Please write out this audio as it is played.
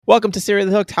Welcome to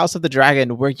Serially Hooked, House of the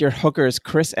Dragon. We're your hookers,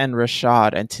 Chris and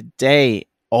Rashad, and today,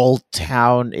 Old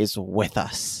Town is with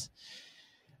us.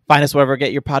 Find us wherever you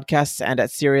get your podcasts and at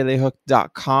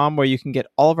seriallyhooked.com, where you can get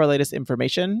all of our latest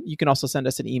information. You can also send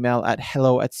us an email at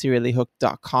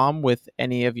hello@seriallyhooked.com with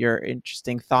any of your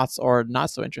interesting thoughts or not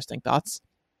so interesting thoughts.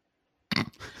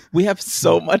 We have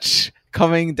so much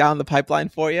coming down the pipeline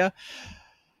for you.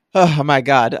 Oh my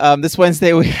God. This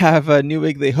Wednesday we have a new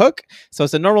weekly hook. So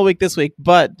it's a normal week this week,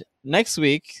 but next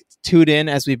week, tune in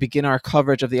as we begin our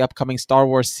coverage of the upcoming Star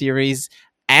Wars series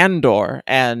Andor.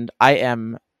 And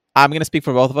I'm going to speak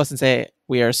for both of us and say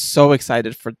we are so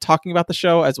excited for talking about the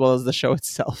show as well as the show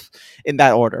itself, in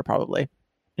that order, probably.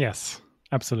 Yes,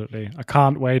 absolutely. I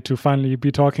can't wait to finally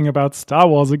be talking about Star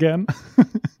Wars again.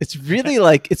 It's really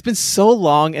it's been so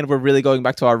long and we're really going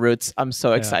back to our roots. I'm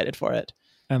so excited for it.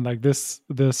 And this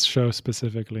show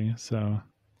specifically. So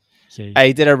yay.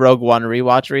 I did a Rogue One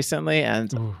rewatch recently and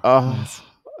nice.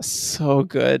 So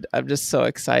good. I'm just so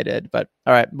excited. But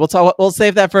all right, we'll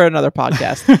save that for another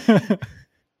podcast.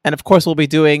 And of course, we'll be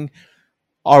doing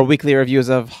our weekly reviews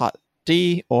of Hot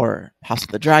D or House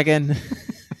of the Dragon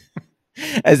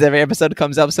as every episode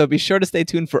comes up. So be sure to stay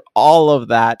tuned for all of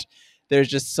that. There's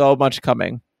just so much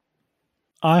coming.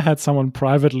 I had someone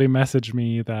privately message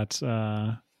me that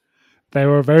they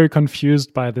were very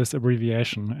confused by this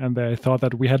abbreviation and they thought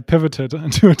that we had pivoted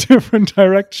into a different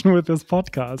direction with this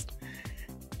podcast.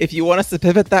 If you want us to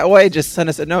pivot that way, just send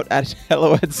us a note at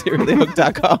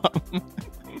hello@seriallyhooked.com.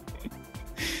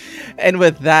 And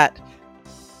with that,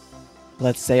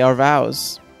 let's say our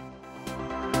vows.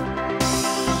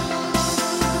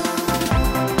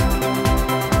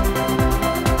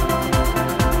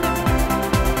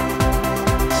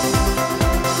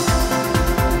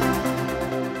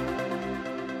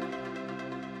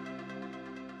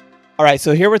 All right,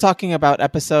 so here we're talking about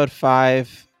episode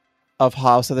 5 of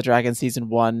House of the Dragon season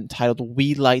 1, titled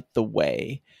 "We Light the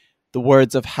Way," the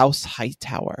words of House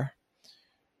Hightower.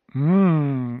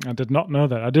 I did not know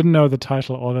that. I didn't know the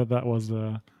title or that was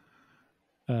the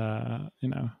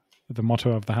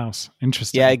motto of the house.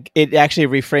 Interesting. Yeah, it actually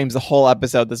reframes the whole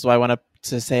episode. This is why I wanted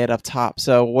to say it up top.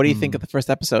 So what do you think of the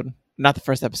first episode? Not the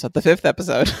first episode, the 5th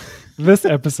episode. This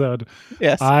episode.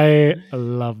 Yes. I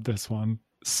love this one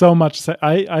so much.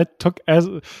 I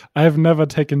have never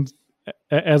taken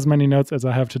as many notes as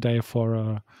I have today for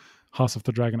a House of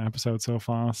the Dragon episode so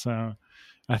far. So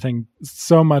I think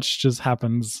so much just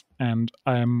happens and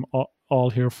I'm all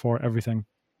here for everything.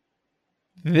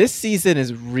 This season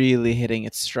is really hitting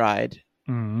its stride.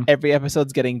 Every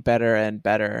episode's getting better and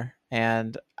better.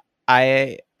 And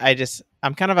I'm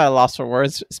kind of at a loss for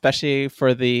words, especially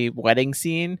for the wedding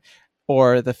scene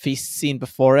or the feast scene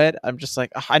before it. I'm just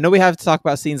like, I know we have to talk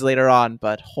about scenes later on,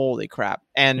 but holy crap.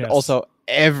 And also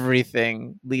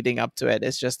everything leading up to it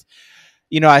is just,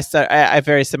 I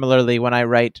very similarly, when I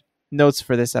write notes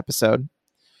for this episode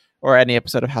or any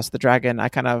episode of House of the Dragon, I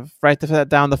kind of write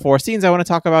down the 4 scenes I want to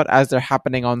talk about as they're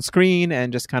happening on screen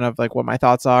and just kind of like what my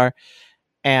thoughts are.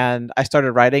 And I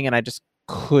started writing and I just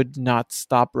could not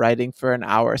stop writing for an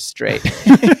hour straight.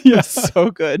 It's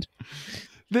so good.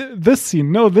 This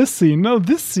scene, this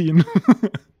scene.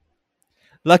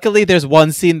 Luckily, there's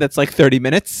one scene that's like 30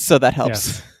 minutes, so that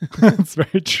helps. Yes. That's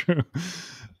very true.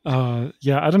 I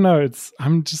don't know.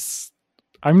 I'm just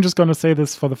going to say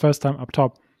this for the first time up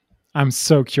top. I'm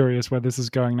so curious where this is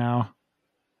going now.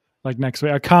 Like next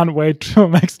week. I can't wait till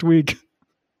next week.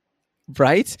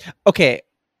 Right? Okay.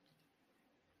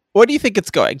 Where do you think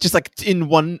it's going? Just like in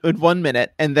one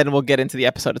minute, and then we'll get into the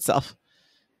episode itself.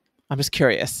 I'm just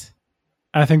curious.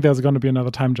 I think there's going to be another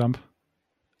time jump.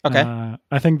 Okay.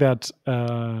 I think that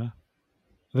the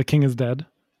king is dead.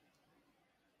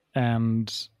 And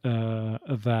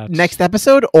that next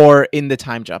episode or in the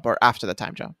time jump or after the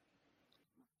time jump?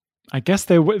 I guess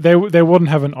they wouldn't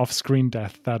have an off-screen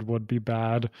death. That would be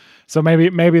bad. So maybe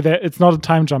it's not a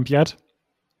time jump yet.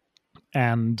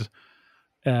 And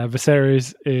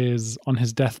Viserys is on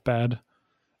his deathbed,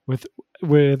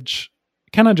 which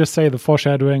can I just say the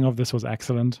foreshadowing of this was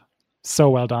excellent.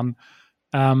 So well done.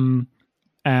 And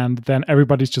then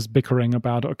everybody's just bickering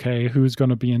about, okay, who's going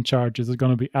to be in charge? Is it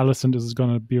going to be Alicent? Is it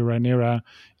going to be Rhaenyra?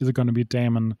 Is it going to be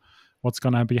Daemon? What's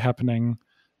going to be happening?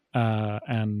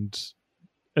 And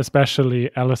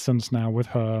especially Alicent now with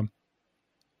her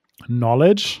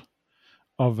knowledge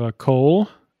of Cole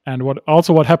and what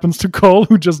happens to Cole,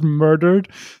 who just murdered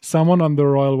someone on the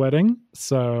royal wedding.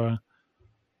 So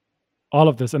all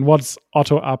of this and what's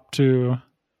Otto up to.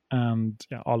 And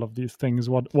all of these things.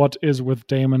 What is with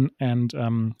Daemon and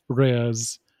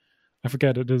Rhea's? I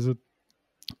forget it. Is it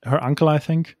her uncle? I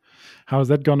think. How is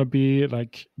that going to be?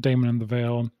 Like Daemon and the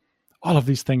Vale. All of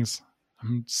these things.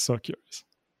 I'm so curious.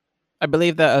 I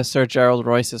believe that Sir Gerald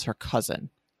Royce is her cousin.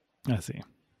 I see.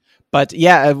 But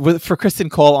yeah, for Kristen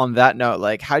Cole on that note,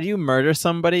 like, how do you murder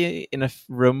somebody in a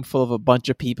room full of a bunch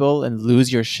of people and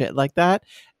lose your shit like that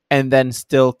and then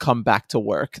still come back to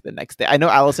work the next day? I know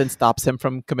Allison stops him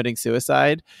from committing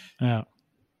suicide. Yeah.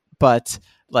 But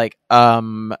like,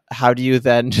 how do you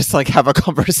then just like have a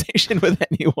conversation with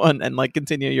anyone and like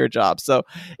continue your job? So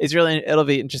it'll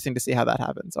be interesting to see how that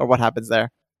happens or what happens there.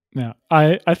 Yeah.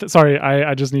 Sorry,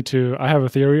 I just need to, I have a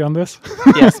theory on this.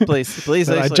 Yes, please.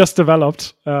 I just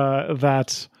developed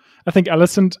that I think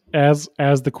Alicent as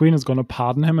the queen is going to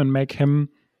pardon him and make him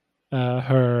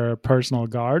her personal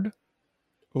guard,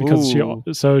 because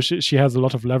she has a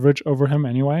lot of leverage over him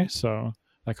anyway, so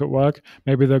that could work.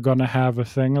 Maybe they're going to have a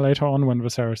thing later on when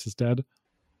Viserys is dead.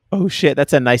 Oh shit,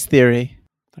 that's a nice theory.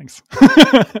 Thanks.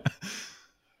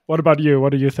 What about you?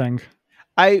 What do you think?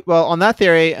 On that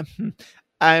theory,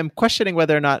 I'm questioning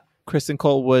whether or not Kristen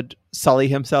Cole would sully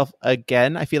himself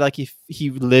again. I feel like he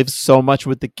lives so much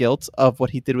with the guilt of what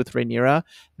he did with Rhaenyra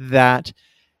that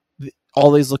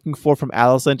all he's looking for from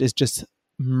Alicent is just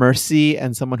mercy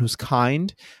and someone who's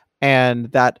kind,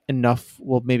 and that enough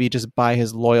will maybe just buy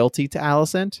his loyalty to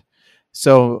Alicent.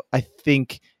 So I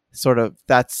think sort of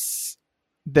that's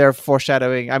their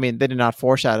foreshadowing. I mean, they're not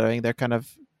foreshadowing.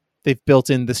 They've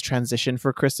built in this transition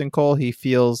for Kristen Cole. He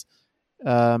feels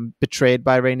betrayed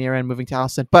by Rhaenyra and moving to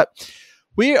Alicent. But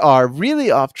we are really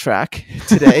off track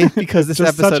today because this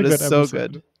episode is so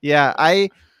good. Yeah, I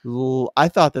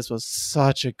thought this was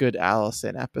such a good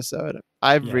Alicent episode.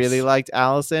 I've really liked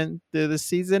Alicent through this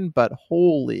season, but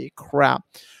holy crap.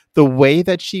 The way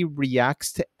that she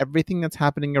reacts to everything that's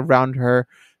happening around her,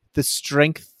 the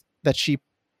strength that she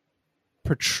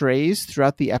portrays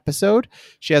throughout the episode.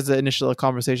 She has the initial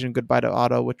conversation, goodbye to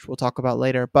Otto, which we'll talk about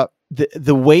later. But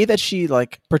the way that she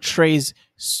like portrays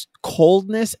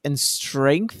coldness and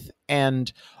strength,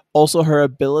 and also her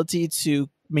ability to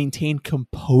maintain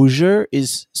composure,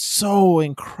 is so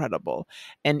incredible.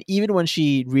 And even when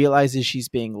she realizes she's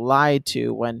being lied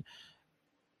to, when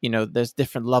there's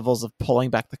different levels of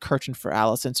pulling back the curtain for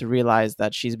Alicent to realize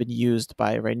that she's been used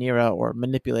by Rhaenyra or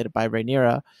manipulated by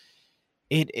Rhaenyra,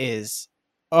 it's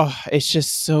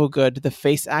just so good. The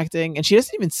face acting, and she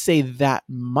doesn't even say that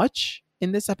much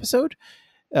in this episode.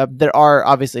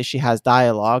 Obviously she has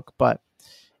dialogue, but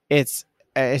it's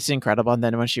incredible. And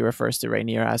then when she refers to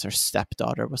Rhaenyra as her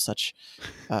stepdaughter with such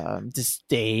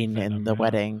disdain in the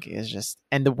wedding is just,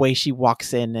 and the way she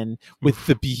walks in and with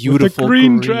the beautiful with the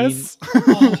green dress.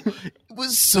 It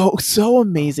was so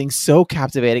amazing, so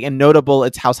captivating, and notable.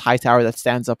 It's House Hightower that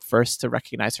stands up first to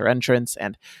recognize her entrance,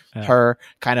 and her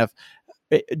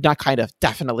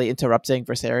definitely interrupting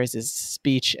Viserys'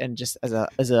 speech, and just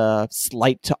as a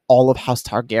slight to all of House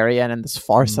Targaryen and this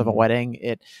farce of a wedding.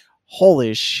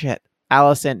 Holy shit.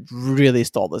 Alicent really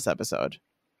stole this episode.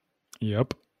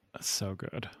 Yep. So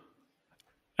good.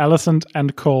 Alicent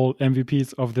and Cole,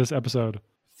 MVPs of this episode.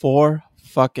 For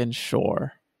fucking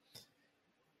sure.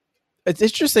 It's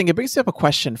interesting. It brings up a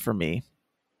question for me.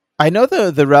 I know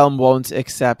the realm won't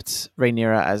accept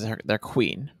Rhaenyra as their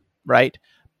queen, right?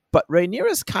 But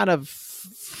Rhaenyra's kind of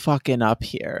fucking up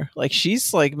here. Like,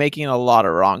 she's like making a lot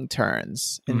of wrong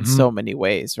turns in so many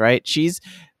ways, right? She's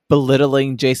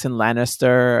belittling Jason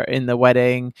Lannister in the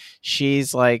wedding.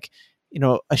 She's like,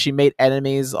 she made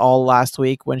enemies all last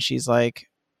week when she's like,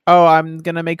 oh, I'm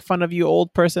going to make fun of you,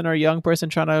 old person or young person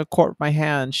trying to court my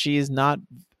hand. She's not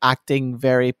acting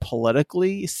very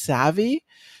politically savvy.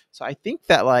 So I think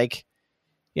that, like,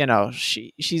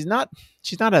 she's not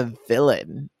a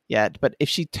villain yet, but if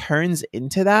she turns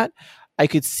into that, I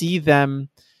could see them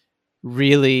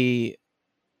really,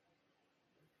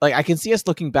 like, I can see us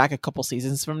looking back a couple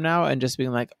seasons from now and just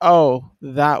being like, oh,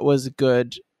 that was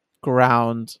good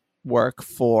groundwork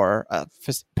for a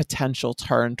potential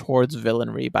turn towards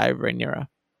villainy by Rhaenyra.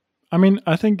 I mean,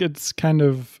 I think it's kind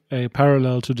of a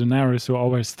parallel to Daenerys, who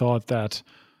always thought that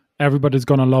everybody's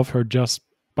going to love her just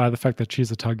by the fact that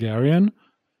she's a Targaryen.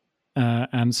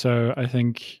 And so I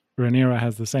think Rhaenyra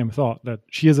has the same thought, that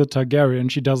she is a Targaryen.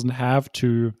 She doesn't have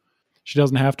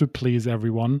to please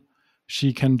everyone.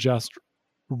 She can just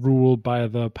rule by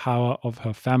the power of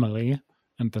her family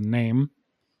and the name.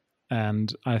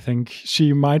 And I think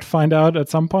she might find out at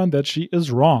some point that she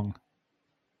is wrong.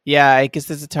 Yeah, I guess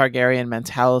there's a Targaryen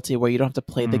mentality where you don't have to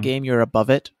play the game, you're above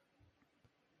it.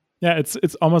 Yeah,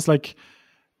 it's almost like,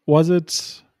 was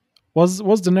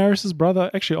Daenerys' brother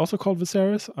actually also called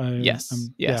Viserys? Yes.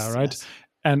 Yeah, right. Yes.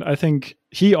 And I think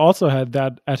he also had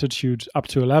that attitude up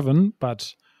to 11,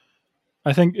 but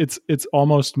I think it's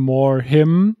almost more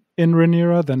him in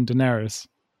Rhaenyra than Daenerys.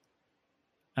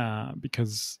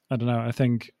 because I don't know. I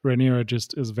think Rhaenyra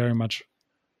just is very much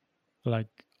like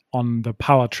on the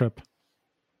power trip.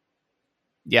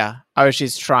 Yeah, or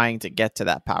she's trying to get to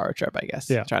that power trip, I guess.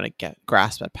 Yeah. Trying to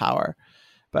grasp at power.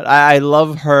 But I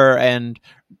love her and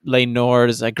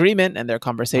Laenor's agreement and their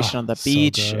conversation on the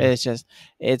beach. So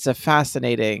It's a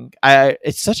fascinating.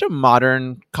 It's such a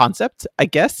modern concept, I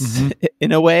guess,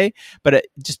 in a way, but it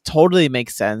just totally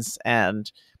makes sense. And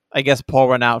I guess pour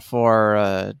one out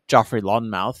for Joffrey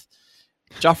Lonmouth.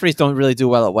 Joffreys don't really do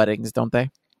well at weddings, don't they?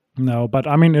 No, but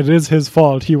I mean, it is his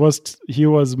fault. He was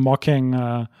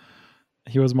mocking.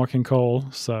 He was mocking Cole,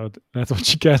 so that's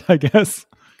what you get, I guess.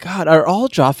 God, are all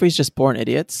Joffreys just born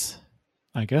idiots?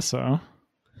 I guess so.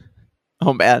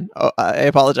 Oh man, I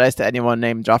apologize to anyone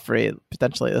named Joffrey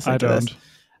potentially listening to this.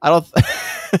 I don't.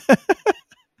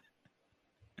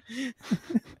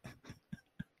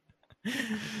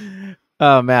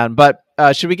 Oh man, but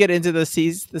should we get into the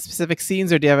specific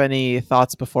scenes, or do you have any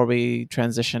thoughts before we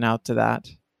transition out to that?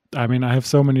 I mean, I have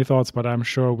so many thoughts, but I'm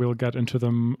sure we'll get into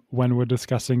them when we're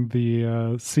discussing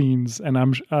the scenes. And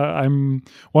I'm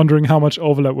wondering how much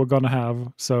overlap we're gonna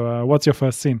have. So, what's your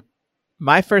first scene?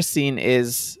 My first scene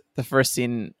is the first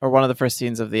scene, or one of the first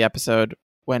scenes of the episode,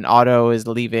 when Otto is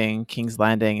leaving King's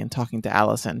Landing and talking to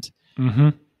Alicent.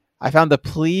 Mm-hmm. I found the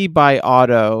plea by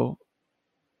Otto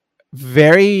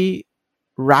very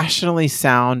rationally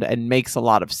sound and makes a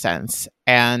lot of sense.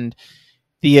 And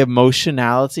the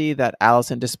emotionality that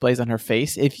Alicent displays on her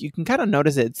face, if you can kind of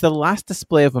notice it, it's the last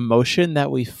display of emotion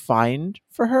that we find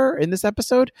for her in this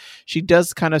episode. She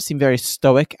does kind of seem very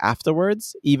stoic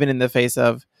afterwards, even in the face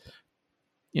of,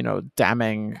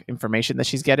 damning information that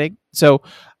she's getting. So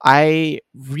I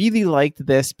really liked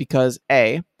this because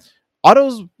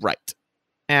Otto's right.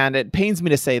 And it pains me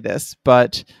to say this,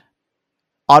 but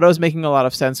Otto's making a lot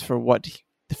of sense for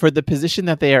the position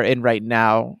that they are in right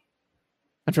now.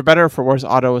 And for better or for worse,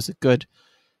 Otto is a good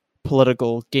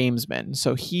political gamesman.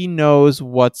 So he knows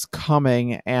what's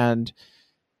coming, and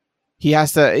he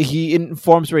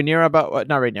informs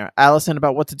Alicent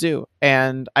about what to do.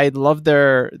 And I love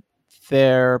their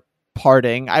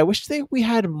parting. I wish we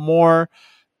had more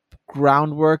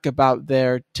groundwork about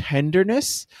their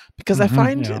tenderness, because I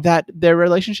find that their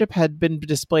relationship had been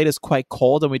displayed as quite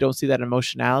cold, and we don't see that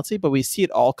emotionality, but we see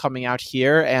it all coming out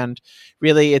here. And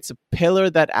really, it's a pillar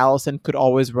that Alicent could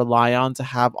always rely on to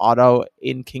have Otto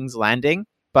in King's Landing.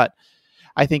 But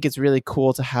I think it's really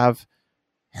cool to have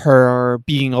her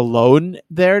being alone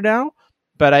there now.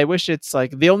 But I wish it's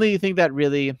like the only thing that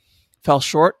really fell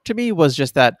short to me was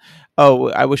just that,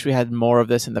 I wish we had more of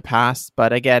this in the past.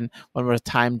 But again, when we're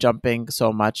time jumping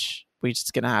so much, we're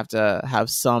just going to have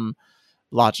some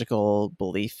logical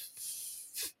belief.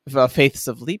 Leaps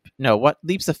of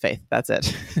faith. That's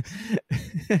it.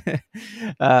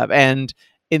 And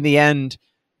in the end,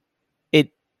 it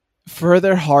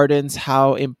further hardens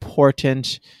how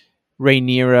important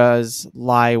Rhaenyra's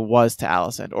lie was to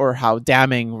Alicent, or how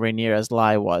damning Rhaenyra's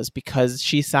lie was, because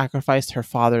she sacrificed her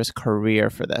father's career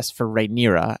for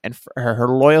Rhaenyra, and her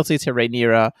loyalty to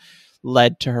Rhaenyra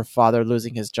led to her father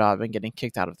losing his job and getting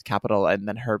kicked out of the capital, and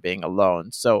then her being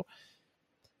alone. So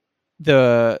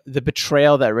the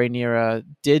betrayal that Rhaenyra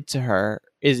did to her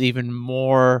is even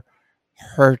more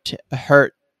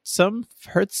hurtsome.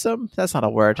 That's not a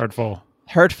word.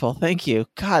 Hurtful. Thank you.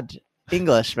 God,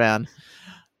 English, man.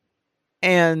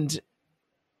 And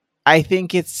I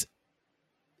think it's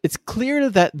clear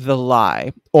that the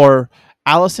lie, or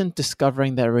Alicent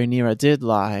discovering that Rhaenyra did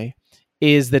lie,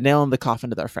 is the nail in the coffin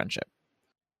to their friendship.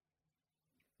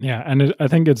 Yeah, and I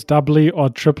think it's doubly or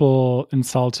triple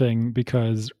insulting,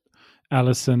 because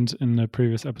Alicent in the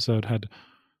previous episode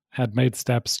had made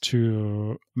steps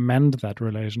to mend that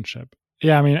relationship.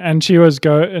 Yeah, I mean, and she was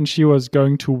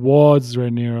going towards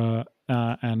Rhaenyra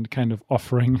and kind of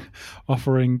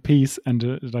offering peace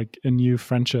and like a new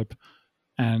friendship,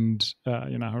 and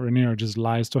Rhaenyra just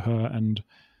lies to her, and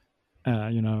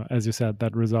as you said,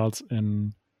 that results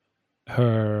in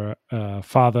her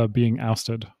father being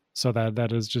ousted. So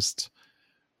that is just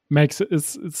makes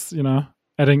it's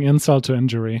adding insult to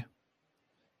injury.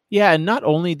 Yeah, and not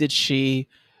only did she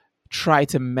try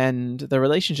to mend the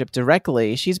relationship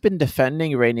directly, she's been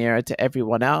defending Rhaenyra to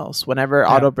everyone else. Whenever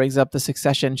Otto brings up the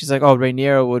succession, she's like,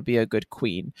 Rhaenyra would be a good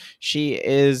queen. She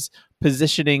is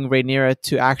positioning Rhaenyra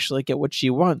to actually get what she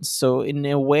wants. So in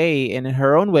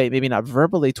her own way, maybe not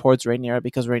verbally towards Rhaenyra,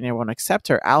 because Rhaenyra won't accept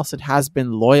her, Alicent has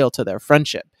been loyal to their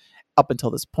friendship up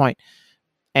until this point.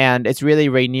 And it's really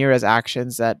Rhaenyra's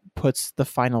actions that puts the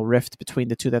final rift between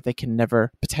the two that they can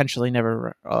potentially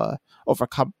never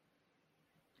overcome.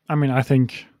 I mean, I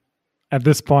think at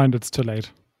this point it's too late.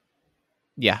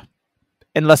 Yeah.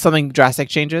 unless something drastic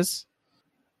changes.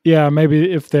 Yeah,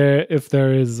 maybe if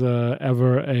there is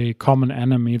ever a common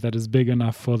enemy that is big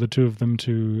enough for the two of them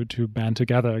to band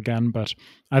together again. But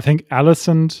I think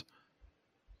Alicent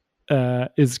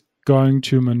is going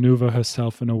to maneuver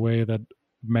herself in a way that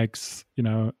makes,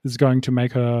 is going to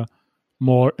make her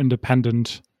more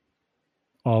independent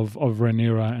of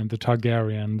Rhaenyra and the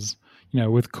Targaryens,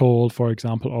 with Cole, for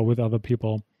example, or with other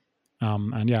people.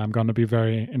 And yeah, I'm going to be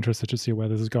very interested to see where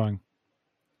this is going.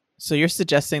 So you're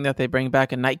suggesting that they bring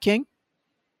back a Night King?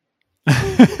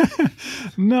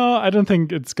 No, I don't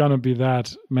think it's going to be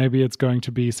that. Maybe it's going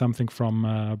to be something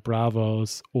from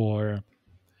Bravos or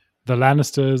the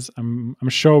Lannisters. I'm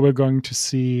sure we're going to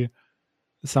see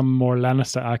some more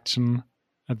Lannister action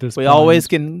at this point. We always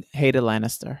can hate a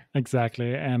Lannister.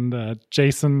 Exactly. And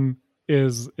Jason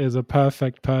is a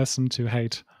perfect person to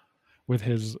hate with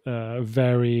his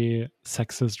very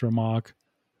sexist remark.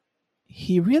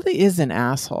 He really is an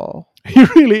asshole. He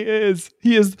really is.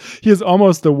 He is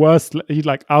almost the worst. He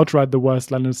like outright the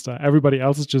worst Lannister. Everybody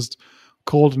else is just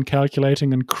cold and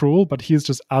calculating and cruel, but he's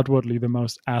just outwardly the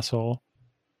most asshole.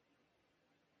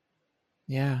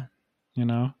 Yeah.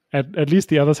 At least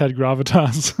the others had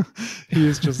gravitas.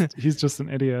 he's just an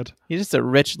idiot. He's just a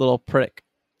rich little prick.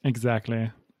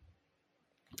 Exactly.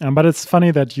 But it's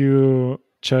funny that you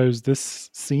chose this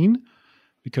scene,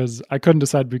 because I couldn't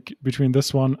decide between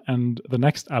this one and the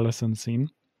next Alicent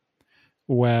scene,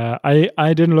 where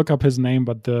I didn't look up his name,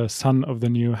 but the son of the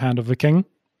new Hand of the King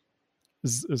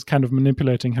is kind of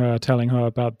manipulating her, telling her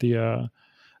about the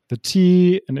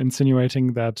tea and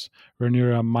insinuating that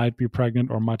Rhaenyra might be pregnant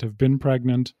or might have been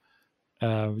pregnant,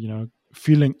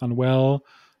 feeling unwell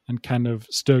and kind of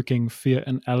stoking fear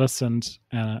in Alicent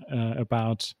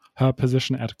about her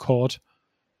position at court,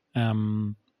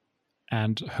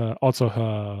 and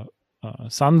her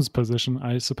son's position,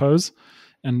 I suppose,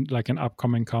 and like an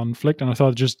upcoming conflict. And I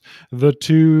thought just the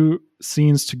two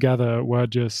scenes together were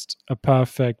just a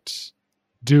perfect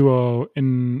duo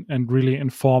and really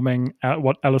informing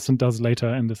what Alicent does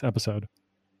later in this episode.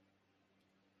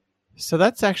 So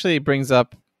that's actually brings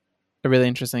up a really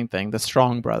interesting thing, the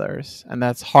Strong brothers, and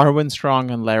that's Harwin Strong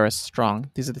and Larys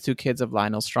Strong. These are the two kids of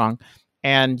Lionel Strong,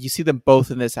 and you see them both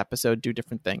in this episode do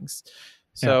different things.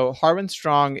 So Harwin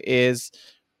Strong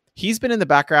he's been in the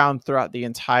background throughout the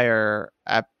entire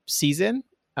season.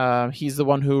 He's the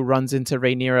one who runs into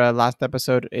Rhaenyra last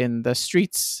episode in the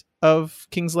streets of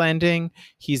King's Landing.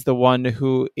 He's the one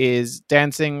who is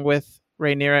dancing with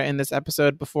Rhaenyra in this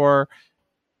episode before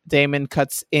Daemon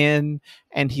cuts in,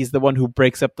 and he's the one who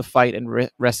breaks up the fight and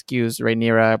rescues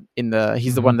Rhaenyra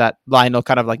he's the one that Lionel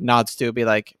kind of like nods to, be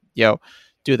like, yo,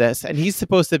 do this. And he's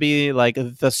supposed to be like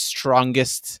the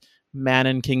strongest man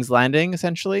in King's Landing,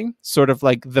 essentially, sort of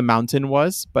like the Mountain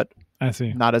was, but I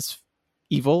see, not as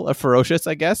evil or ferocious,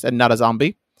 I guess, and not a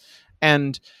zombie.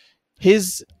 And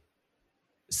his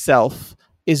self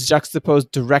is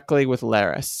juxtaposed directly with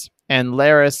Larys. And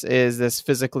Larys is this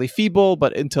physically feeble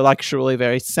but intellectually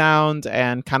very sound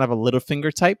and kind of a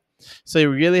Littlefinger type. So you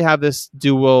really have this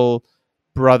dual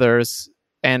brothers,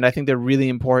 and I think they're really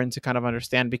important to kind of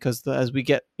understand, because as we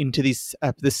get into this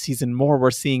season more,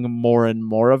 we're seeing more and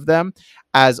more of them,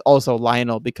 as also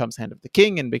Lionel becomes Hand of the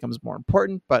King and becomes more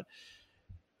important. But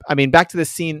I mean, back to the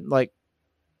scene, like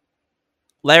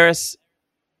Larys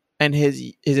and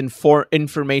his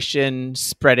information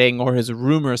spreading, or his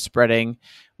rumor spreading,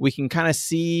 we can kind of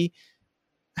see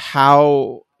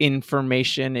how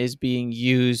information is being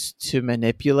used to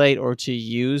manipulate or to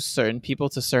use certain people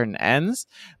to certain ends.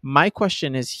 My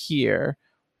question is here,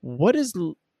 what is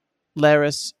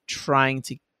Larys trying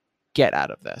to get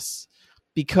out of this?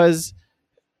 Because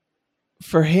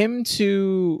for him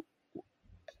to,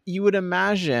 you would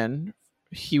imagine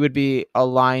he would be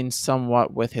aligned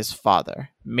somewhat with his father.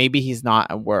 Maybe he's not,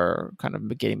 and we're kind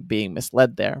of being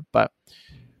misled there. But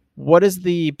what is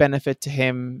the benefit to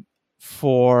him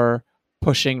for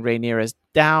pushing Rhaenyra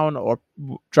down or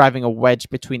driving a wedge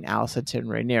between Alicent and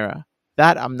Rhaenyra?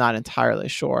 That I'm not entirely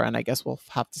sure, and I guess we'll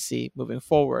have to see moving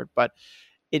forward. But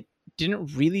it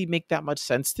didn't really make that much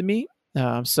sense to me.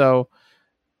 So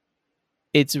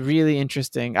it's really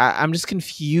interesting. I'm just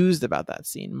confused about that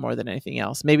scene more than anything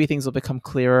else. Maybe things will become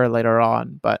clearer later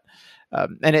on, but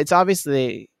and it's obvious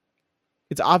that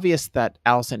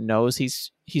Alicent knows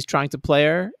he's trying to play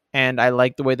her, and I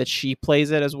like the way that she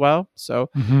plays it as well. So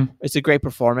it's a great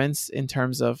performance in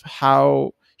terms of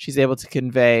how she's able to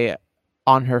convey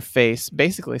on her face,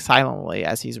 basically silently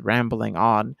as he's rambling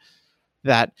on,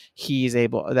 that she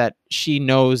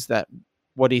knows that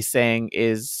what he's saying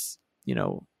is,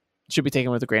 should be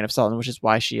taken with a grain of salt, which is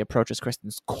why she approaches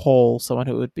Criston Cole, someone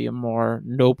who would be a more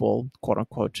noble, quote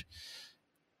unquote,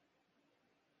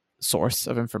 source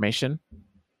of information.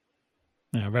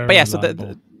 Yeah, very But yeah, so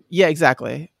reliable. yeah,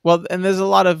 exactly. Well, and there's a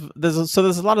lot of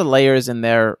layers in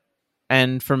there,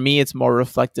 and for me, it's more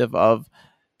reflective of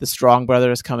the Strong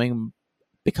brothers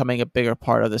becoming a bigger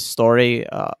part of the story,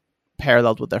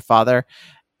 paralleled with their father,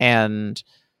 and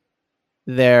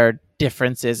their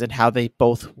differences in how they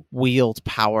both wield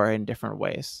power in different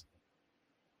ways.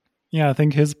 Yeah, I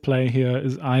think his play here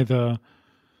is either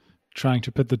trying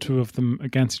to pit the two of them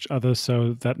against each other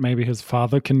so that maybe his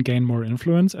father can gain more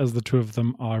influence as the two of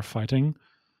them are fighting,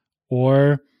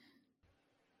 or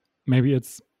maybe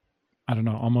it's, I don't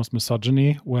know, almost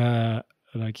misogyny, where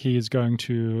like he is going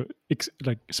to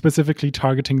like specifically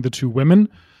targeting the two women,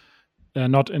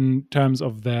 not in terms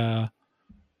of their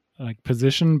like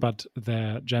position but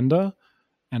their gender,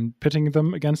 and pitting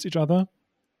them against each other.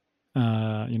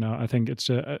 I think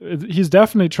he's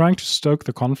definitely trying to stoke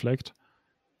the conflict,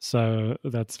 so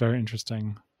that's very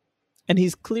interesting. And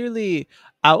he's clearly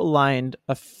outlined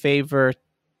a favorable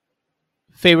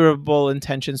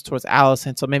intentions towards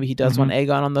Alicent, so maybe he does want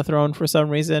Aegon on the throne for some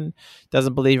reason.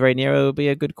 Doesn't believe Rhaenyra will be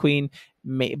a good queen,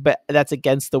 but that's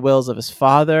against the wills of his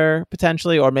father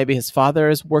potentially, or maybe his father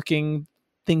is working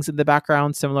things in the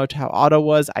background similar to how Otto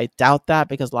was. I doubt that,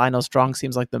 because Lionel Strong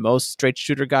seems like the most straight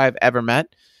shooter guy I've ever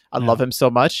met. I love him so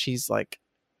much. He's like,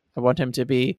 I want him to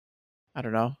be, I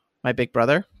don't know, my big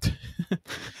brother.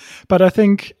 But I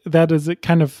think that is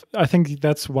I think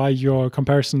that's why your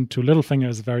comparison to Littlefinger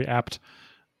is very apt.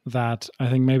 That I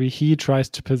think maybe he tries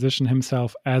to position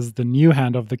himself as the new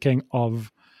hand of the king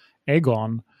of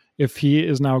Aegon if he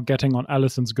is now getting on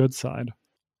Alicent's good side.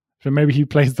 So maybe he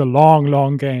plays the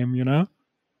long game,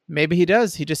 Maybe he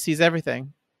does. He just sees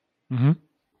everything. Mm-hmm.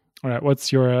 All right.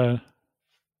 What's your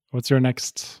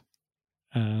next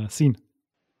scene?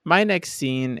 My next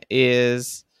scene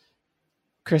is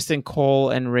Criston Cole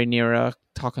and Rhaenyra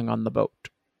talking on the boat.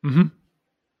 Mm-hmm.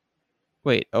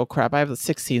 Wait, oh crap, I have the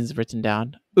 6 scenes written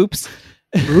down. Oops.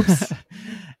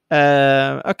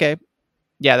 Okay.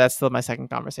 Yeah, that's still my second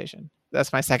conversation.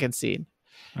 That's my second scene.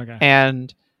 Okay.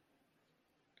 And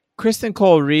Criston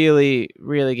Cole really,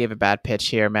 really gave a bad pitch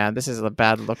here, man. This is a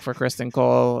bad look for Criston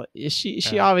Cole.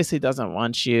 She obviously doesn't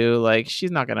want you. Like,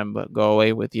 she's not going to go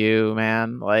away with you,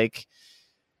 man. Like,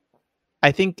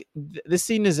 I think this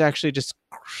scene is actually just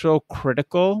so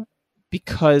critical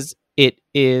because it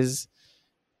is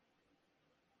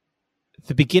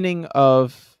the beginning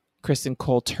of Criston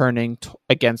Cole turning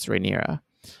against Rhaenyra.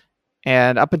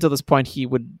 And up until this point, he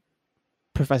would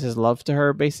profess his love to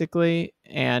her, basically,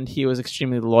 and he was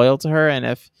extremely loyal to her. And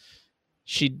if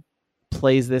she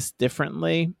plays this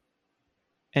differently,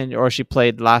 or she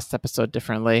played last episode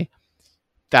differently,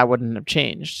 that wouldn't have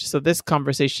changed. So this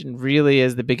conversation really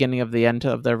is the beginning of the end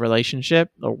of their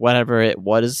relationship, or whatever it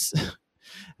was.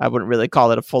 I wouldn't really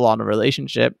call it a full-on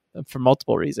relationship for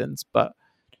multiple reasons, but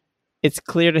it's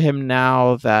clear to him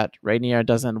now that Rhaenyra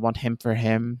doesn't want him for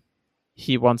him.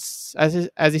 He wants, as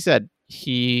he said,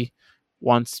 he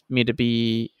wants me to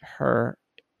be her.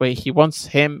 Wait, he wants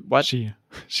him. What? She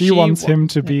wants him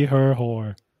to be her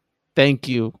whore. Thank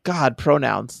you. God,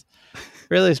 pronouns.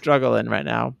 Really struggling right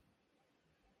now.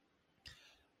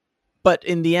 But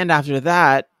in the end, after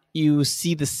that, you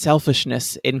see the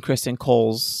selfishness in Criston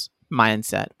Cole's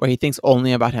mindset, where he thinks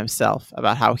only about himself,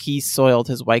 about how he soiled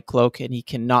his white cloak and he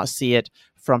cannot see it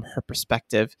from her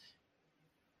perspective.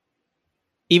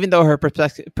 Even though her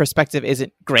perspective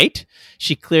isn't great,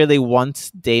 she clearly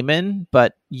wants Daemon,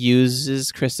 but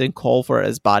uses Criston Cole for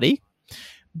his body.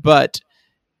 But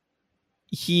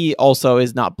he also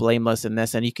is not blameless in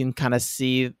this, and you can kind of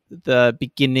see the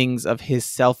beginnings of his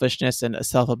selfishness and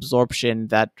self-absorption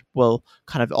that will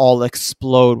kind of all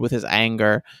explode with his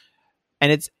anger.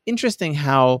 And it's interesting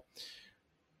how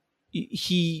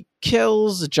he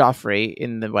kills Joffrey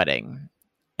in the wedding.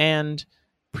 And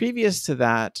previous to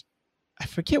that, I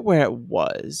forget where it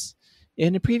was.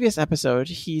 In a previous episode,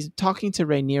 he's talking to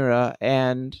Rhaenyra,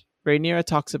 and Rhaenyra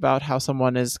talks about how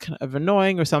someone is kind of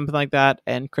annoying or something like that.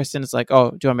 And Criston is like, oh,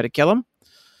 do you want me to kill him?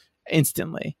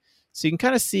 Instantly. So you can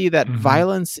kind of see that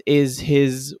violence is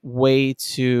his way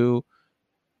to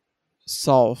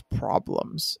solve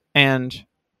problems. And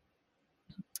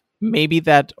maybe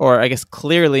that, or I guess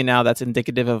clearly now that's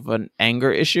indicative of an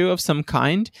anger issue of some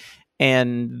kind.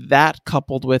 And that,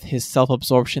 coupled with his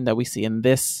self-absorption that we see in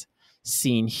this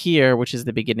scene here, which is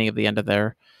the beginning of the end of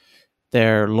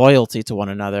their loyalty to one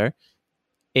another,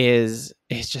 it's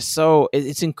just so,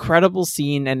 it's incredible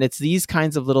scene. And it's these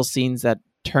kinds of little scenes that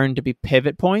turn to be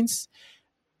pivot points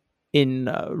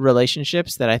in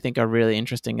relationships that I think are really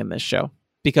interesting in this show.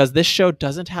 Because this show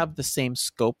doesn't have the same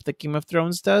scope that Game of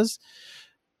Thrones does.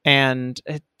 And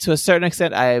to a certain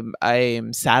extent,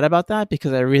 I'm sad about that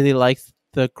because I really liked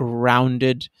the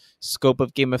grounded scope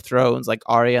of Game of Thrones, like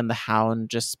Arya and the Hound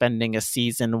just spending a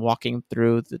season walking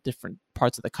through the different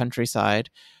parts of the countryside.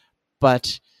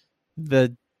 But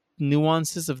the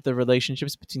nuances of the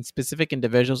relationships between specific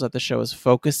individuals that the show is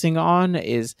focusing on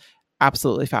is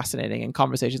absolutely fascinating, and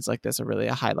conversations like this are really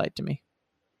a highlight to me.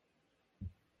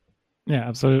 Yeah,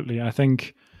 absolutely. I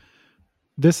think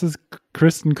this is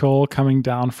Criston Cole coming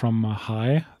down from a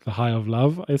high, the high of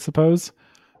love, I suppose,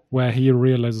 where he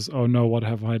realizes, oh no, what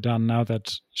have I done now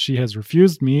that she has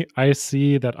refused me? I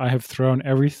see that I have thrown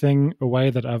everything away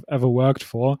that I've ever worked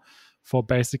for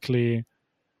basically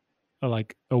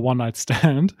like a one-night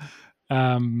stand.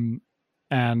 And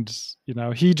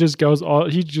he just goes,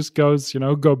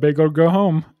 go big or go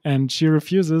home, and she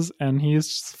refuses, and he's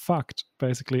just fucked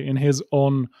basically in his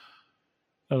own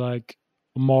like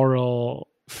moral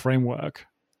framework.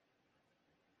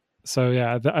 So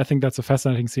yeah, I think that's a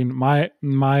fascinating scene.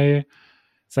 My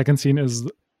second scene is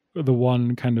the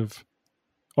one kind of,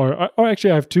 or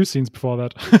actually I have two scenes before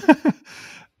that.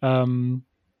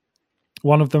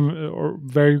 One of them, or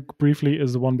very briefly,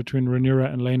 is the one between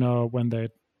Rhaenyra and Laena when they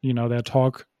their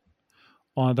talk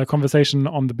on their conversation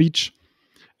on the beach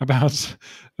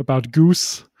about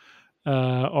goose,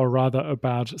 or rather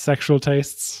about sexual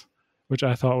tastes, which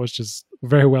I thought was just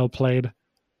very well played.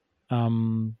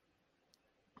 And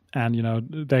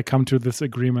they come to this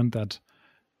agreement that,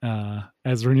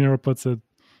 as Rhaenyra puts it,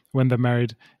 when they're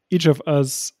married, each of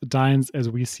us dines as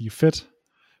we see fit,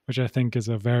 which I think is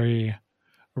a very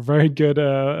good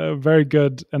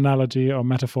analogy or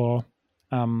metaphor.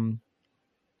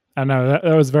 I know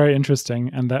that was very interesting,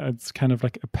 and that it's kind of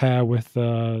like a pair with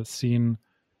the scene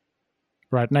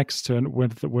right next to it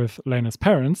with Laena's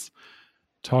parents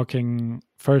talking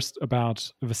first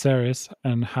about Viserys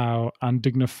and how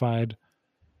undignified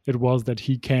it was that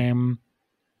he came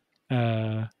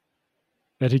there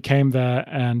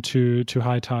and to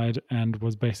High Tide and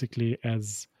was basically,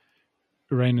 as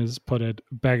Rhaenys put it,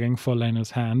 begging for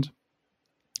Laena's hand.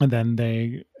 And then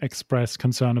they express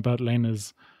concern about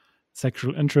Laena's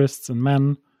sexual interests in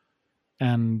men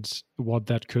and what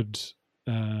that could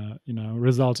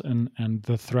result in, and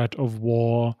the threat of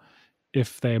war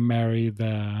if they marry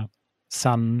their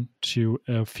son to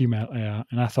a female heir.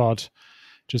 And I thought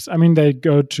they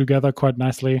go together quite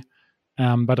nicely,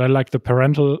 but I like the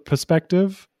parental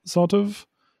perspective sort of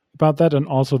about that, and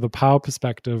also the power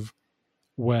perspective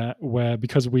where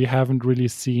because we haven't really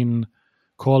seen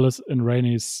Corlys and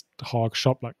Rhaenys talk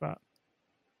shop like that.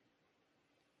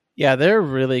 Yeah, they're a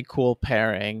really cool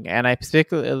pairing, and I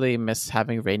particularly miss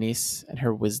having Rhaenys and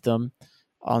her wisdom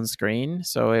on screen,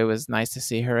 so it was nice to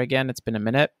see her again. It's been a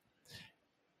minute.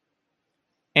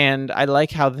 And I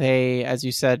like how they, as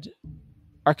you said,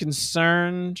 are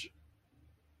concerned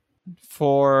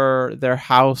for their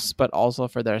house, but also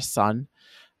for their son.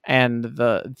 And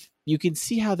you can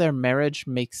see how their marriage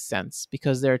makes sense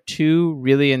because they're two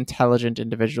really intelligent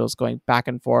individuals going back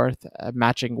and forth,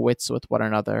 matching wits with one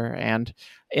another. And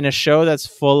in a show that's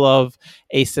full of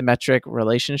asymmetric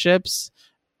relationships,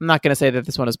 I'm not going to say that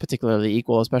this one is particularly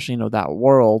equal, especially that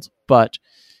world, but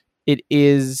it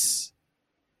is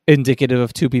indicative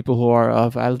of two people who are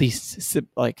of at least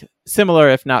similar,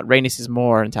 if not Rhaenys is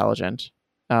more intelligent.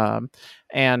 And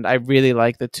I really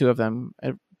like the two of them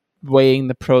weighing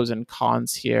the pros and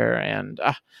cons here, and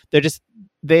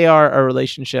they are a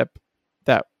relationship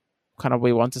that kind of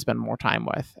we want to spend more time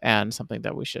with, and something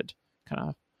that we should kind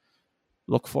of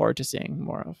look forward to seeing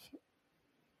more of.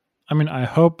 I mean, I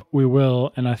hope we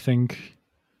will, and I think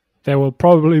they will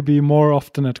probably be more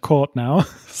often at court now,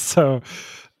 so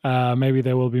maybe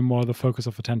they will be more the focus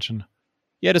of attention.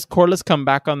 Yeah, does Corlys come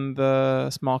back on the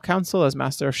small council as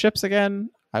Master of Ships again?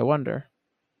 I wonder.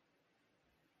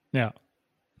 Yeah.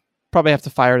 Probably have to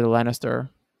fire the Lannister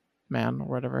man or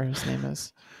whatever his name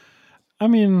is. I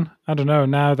mean, I don't know.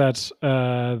 Now that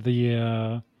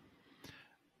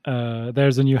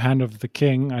there's a new Hand of the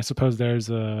King, I suppose there's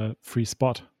a free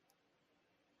spot.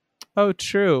 Oh,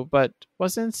 true. But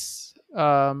wasn't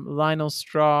Lionel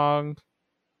Strong?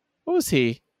 What was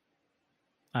he?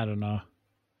 I don't know.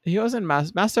 He wasn't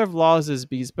Master of Laws is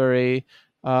Beesbury.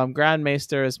 Grand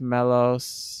Maester is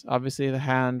Melos. Obviously, the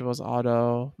Hand was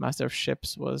Otto. Master of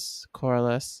Ships was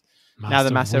Corlys. Now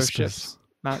the Master of Ships.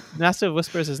 Master of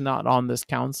Whispers is not on this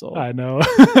council. I know.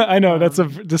 I know. That's a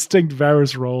distinct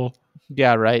Varys role.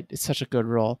 Yeah, right. It's such a good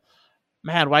role.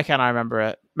 Man, why can't I remember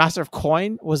it? Master of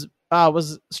Coin was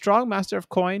Strong Master of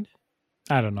Coin?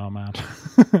 I don't know, man.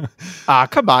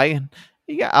 Come on.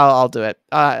 Yeah, I'll do it.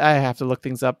 I have to look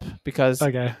things up because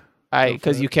okay.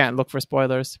 because you can't look for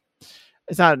spoilers.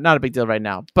 It's not a big deal right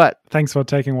now, but Thanks for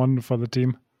taking one for the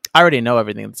team. I already know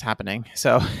everything that's happening,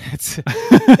 so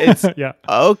it's Yeah.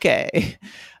 okay.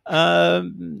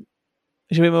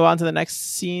 Should we move on to the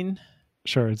next scene?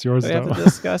 Sure, it's yours We have though. to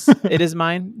discuss. It is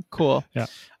mine. Cool. Yeah.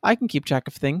 I can keep track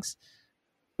of things.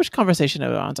 Which conversation do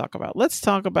we want to talk about? Let's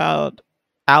talk about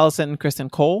Allison and Kristen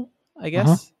Cole, I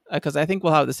guess, because I think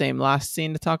we'll have the same last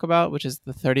scene to talk about, which is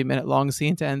the 30-minute long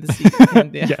scene to end the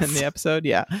scene Yes. in the episode.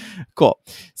 Yeah, cool.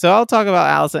 So I'll talk about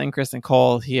Allison and Kristen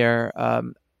Cole here.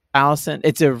 Allison,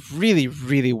 it's a really,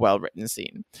 really well written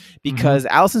scene because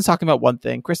Allison's talking about one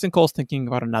thing, Kristen Cole's thinking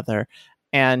about another,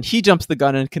 and he jumps the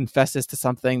gun and confesses to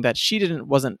something that she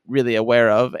wasn't really aware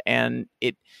of, and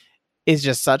it is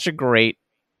just such a great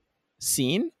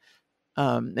scene,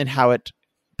 and how it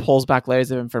pulls back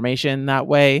layers of information that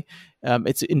way.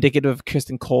 It's indicative of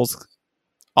Kristen Cole's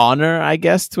honor, I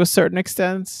guess, to a certain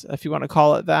extent, if you want to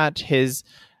call it that. His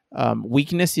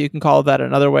weakness, you can call that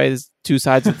another way. There's two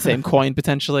sides of the same coin,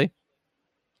 potentially.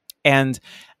 And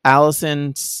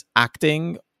Allison's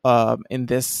acting in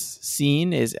this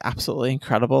scene is absolutely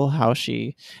incredible, how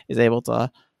she is able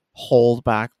to hold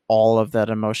back all of that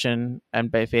emotion.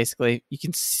 And basically,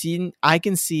 I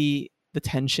can see the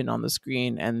tension on the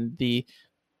screen and the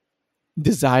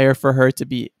desire for her to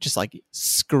be just like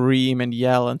scream and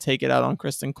yell and take it out on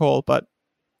Kristen Cole. But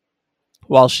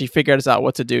while she figures out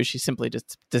what to do, she simply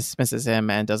just dismisses him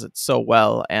and does it so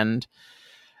well. And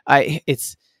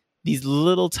it's these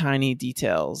little tiny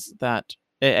details that,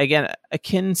 again,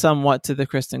 akin somewhat to the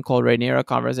Kristen Cole Rhaenyra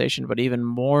conversation, but even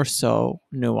more so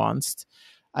nuanced.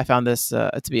 I found this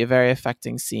to be a very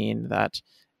affecting scene that,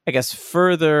 I guess,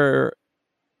 further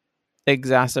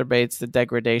exacerbates the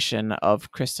degradation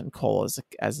of Kristen Cole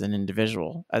as an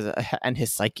individual, and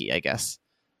his psyche, I guess.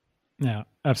 Yeah,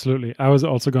 absolutely. I was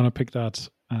also going to pick that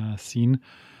scene,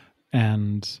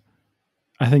 and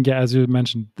I think, yeah, as you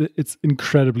mentioned, it's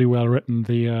incredibly well written.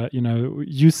 You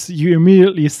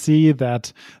immediately see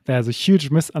that there's a huge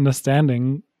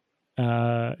misunderstanding,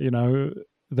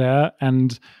 there,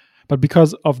 but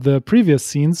because of the previous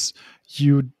scenes,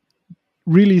 you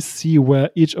really see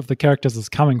where each of the characters is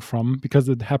coming from, because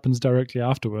it happens directly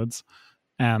afterwards.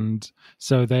 And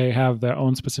so they have their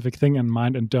own specific thing in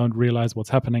mind and don't realize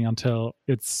what's happening until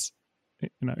it's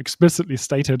explicitly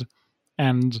stated.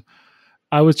 And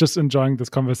I was just enjoying this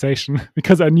conversation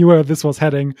because I knew where this was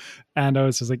heading, and I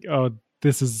was just like, oh,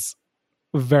 this is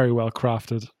very well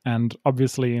crafted. And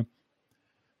obviously,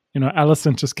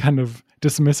 Allison just kind of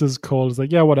dismisses Cole as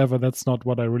like, yeah, whatever, that's not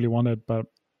what I really wanted, but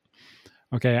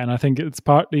okay. And I think it's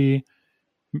partly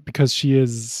because she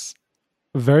is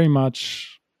very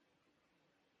much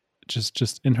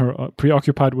just in her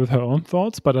preoccupied with her own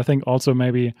thoughts, but I think also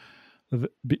maybe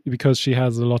because she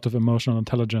has a lot of emotional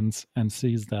intelligence and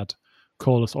sees that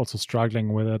Cole is also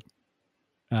struggling with it,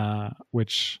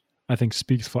 which I think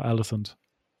speaks for Allison.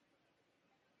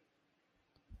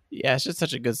 Yeah, it's just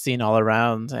such a good scene all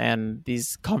around, and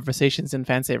these conversations in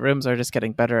fancy rooms are just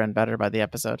getting better and better by the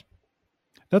episode.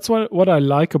 That's what I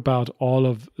like about all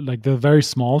of like the very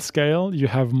small scale. You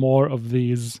have more of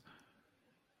these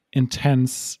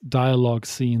intense dialogue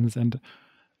scenes, and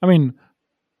I mean,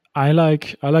 I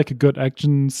like a good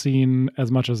action scene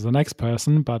as much as the next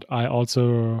person, but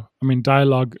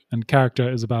dialogue and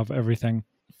character is above everything.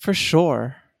 For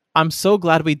sure. I'm so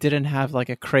glad we didn't have like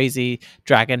a crazy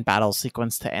dragon battle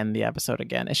sequence to end the episode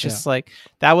again. It's just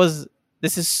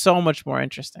this is so much more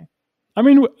interesting. I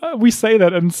mean, we say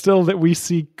that, and still that we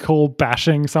see Cole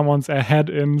bashing someone's head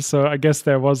in. So I guess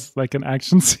there was like an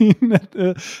action scene at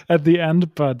the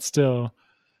end, but still,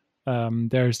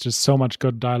 there's just so much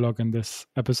good dialogue in this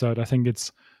episode. I think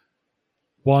it's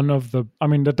one of the. I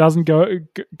mean, that doesn't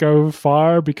go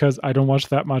far because I don't watch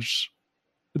that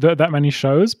many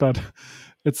shows, but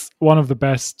it's one of the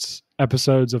best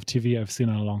episodes of TV I've seen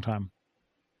in a long time.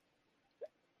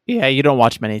 Yeah, you don't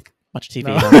watch much TV.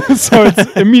 No. So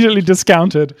it's immediately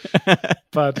discounted,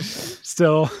 but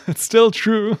still, it's still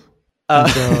true.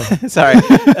 Sorry.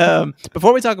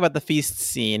 Before we talk about the feast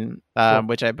scene, Sure.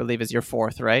 which I believe is your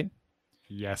fourth, right?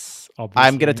 Yes,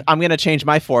 obviously. I'm gonna change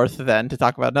my fourth then to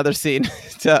talk about another scene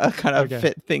to kind of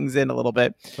fit things in a little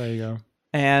bit. There you go.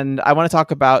 And I want to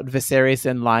talk about Viserys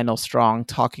and Lionel Strong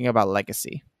talking about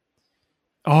legacy.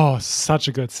 Oh, such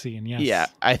a good scene. Yes. Yeah,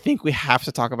 I think we have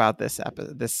to talk about this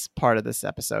part of this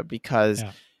episode because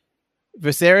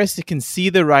Viserys can see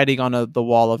the writing on the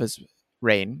wall of his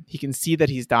reign. He can see that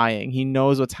he's dying. He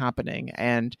knows what's happening.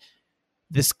 And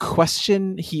this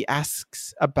question he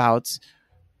asks about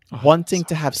wanting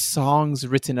to have songs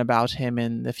written about him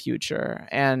in the future.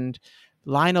 And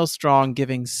Lionel Strong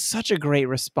giving such a great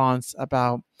response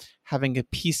about having a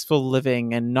peaceful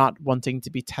living and not wanting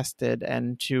to be tested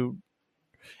and to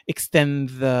extend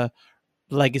the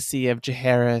legacy of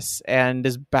Jaehaerys and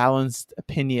this balanced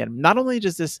opinion. Not only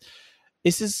does this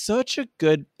is such a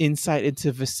good insight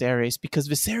into Viserys, because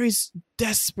Viserys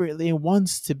desperately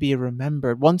wants to be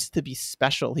remembered, wants to be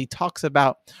special. He talks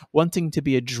about wanting to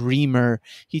be a dreamer.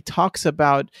 He talks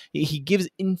about, he gives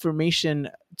information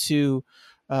to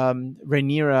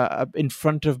Rhaenyra in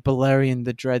front of Balerion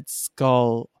the Dread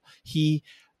Skull. He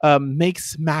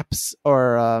makes maps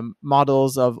or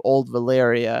models of old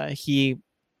Valyria.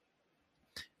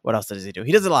 What else does he do?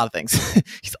 He does a lot of things.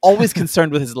 He's always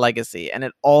concerned with his legacy, and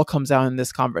it all comes out in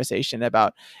this conversation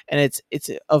about, and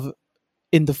it's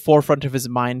in the forefront of his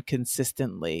mind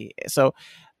consistently. So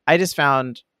I just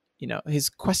found, his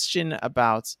question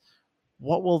about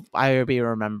what will I be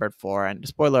remembered for, and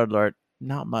spoiler alert,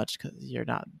 not much, because you're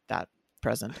not that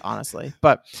present, honestly.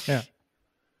 But yeah,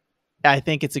 I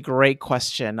think it's a great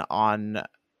question on,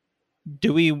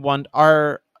 do we want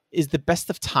is the best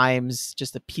of times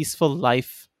just a peaceful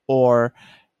life? Or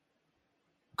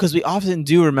because we often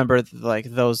do remember like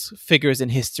those figures in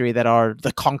history that are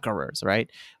the conquerors, right?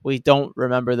 We don't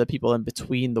remember the people in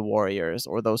between the warriors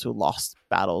or those who lost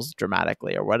battles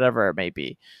dramatically or whatever it may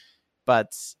be.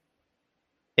 But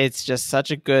it's just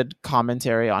such a good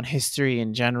commentary on history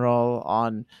in general,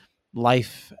 on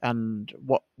life, and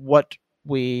what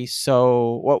we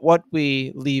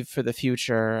leave for the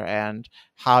future, and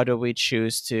how do we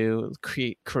choose to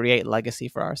create legacy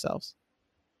for ourselves.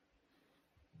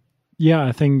 Yeah,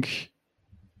 I think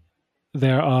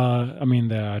there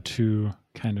are two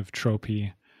kind of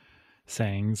tropey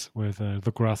sayings with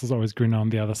the grass is always greener on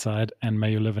the other side and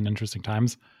may you live in interesting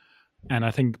times. And I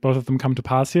think both of them come to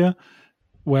pass here,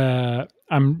 where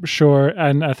I'm sure,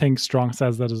 and I think Strong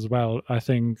says that as well, I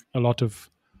think a lot of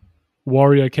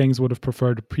warrior kings would have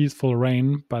preferred a peaceful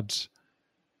reign, but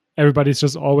everybody's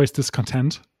just always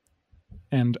discontent.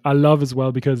 And I love as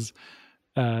well because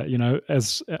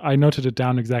as I noted it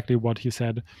down exactly what he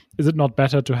said, is it not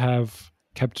better to have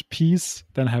kept peace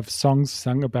than have songs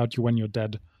sung about you when you're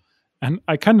dead? And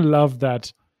I kind of love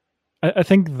that. I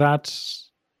think that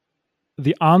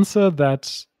the answer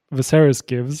that Viserys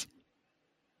gives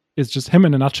is just him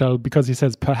in a nutshell, because he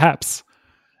says perhaps,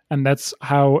 and that's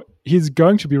how he's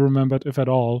going to be remembered, if at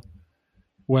all,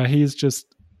 where he's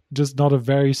just not a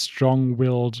very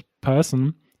strong-willed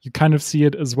person. You kind of see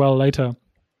it as well later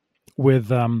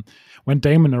with when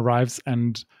Daemon arrives,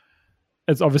 and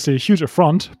it's obviously a huge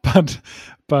affront, but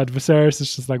Viserys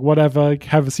is just like, whatever,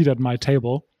 have a seat at my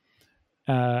table.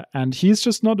 And he's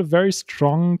just not a very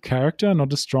strong character,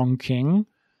 not a strong king.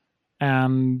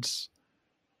 And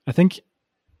I think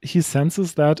he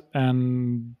senses that,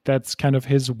 and that's kind of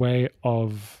his way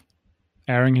of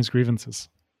airing his grievances.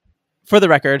 For the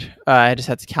record, I just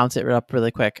had to count it up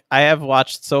really quick. I have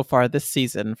watched so far this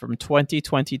season from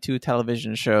 2022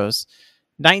 television shows,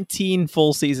 19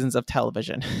 full seasons of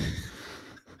television.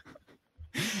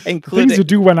 Including things you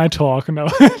do when I talk. No,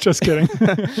 just kidding.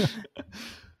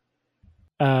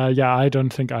 I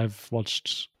don't think I've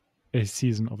watched a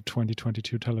season of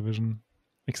 2022 television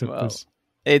except this.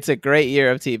 It's a great year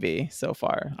of TV so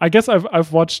far. I guess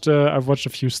I've watched a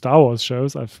few Star Wars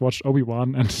shows. I've watched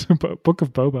Obi-Wan and Book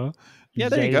of Boba. Yeah,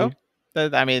 there you go.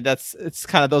 I mean, it's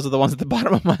kind of, those are the ones at the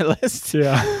bottom of my list.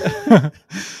 Yeah.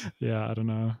 Yeah, I don't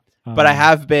know. But I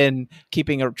have been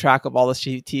keeping a track of all the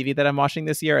TV that I'm watching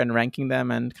this year and ranking them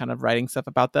and kind of writing stuff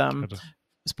about them.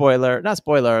 Not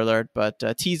spoiler alert, but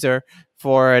a teaser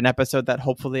for an episode that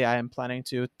hopefully I am planning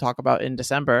to talk about in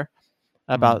December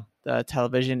about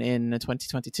television in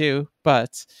 2022.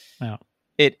 But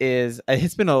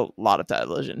it's been a lot of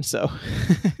television. So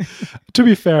to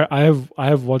be fair, I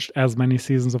have watched as many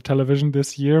seasons of television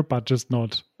this year, but just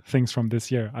not things from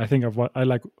this year. I think I've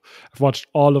watched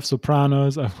all of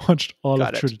Sopranos. I've watched all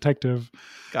of True Detective.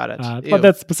 Got it. But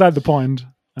that's beside the point.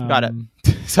 Got it.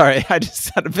 Sorry, I just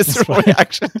had a visceral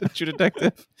reaction to True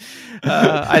Detective.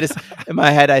 I just, in my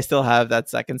head, I still have that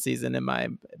second season in my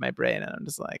brain, and I'm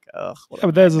just like, ugh.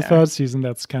 But there's a third season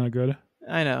that's kind of good.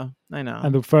 I know.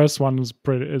 And the first one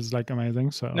is like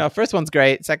amazing. So no, first one's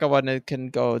great. Second one, it can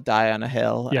go die on a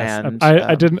hill. Yes, and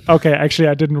I didn't. Okay, actually,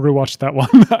 I didn't rewatch that one.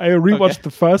 I rewatched the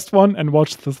first one and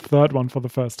watched the third one for the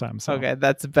first time. So. Okay,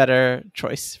 that's a better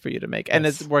choice for you to make, and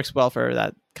it works well for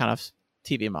that kind of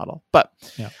TV model. But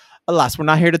alas, we're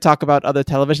not here to talk about other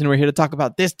television. We're here to talk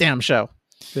about this damn show.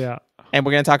 Yeah, and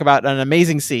we're going to talk about an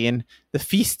amazing scene, the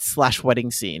feast/wedding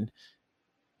scene.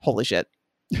 Holy shit!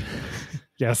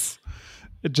 Yes.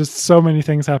 Just so many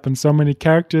things happen, so many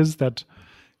characters that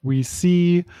we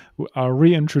see are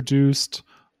reintroduced,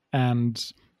 and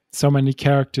so many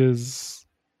characters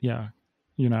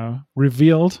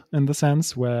revealed in the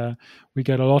sense where we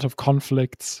get a lot of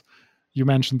conflicts. You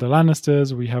mentioned the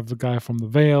Lannisters. We have the guy from the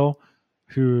Vale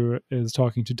who is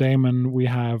talking to Daemon. We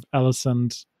have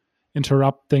Alicent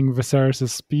interrupting Viserys'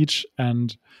 speech,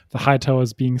 and the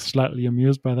Hightowers being slightly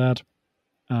amused by that.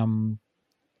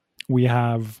 We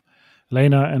have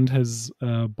Laena and his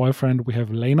boyfriend. We have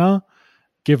Laena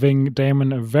giving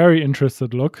Daemon a very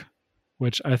interested look,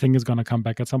 which I think is going to come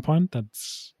back at some point.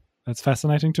 That's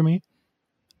fascinating to me.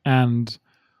 And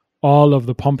all of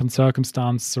the pomp and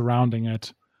circumstance surrounding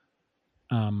it.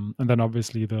 And then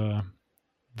obviously the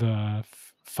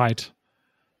fight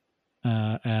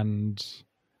and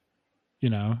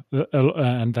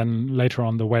and then later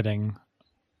on the wedding.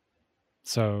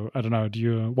 So I don't know.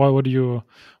 What do you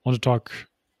want to talk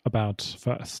about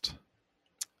first?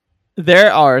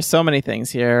 There are so many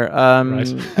things here.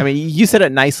 Right. I mean, you said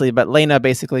it nicely, but Laena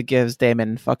basically gives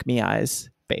Daemon fuck me eyes.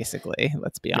 Basically,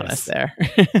 let's be honest there.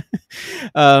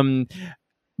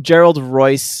 Gerald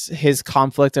Royce, his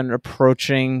conflict and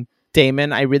approaching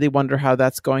Daemon, I really wonder how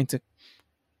that's going to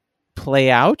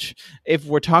play out. If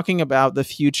we're talking about the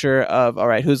future of, all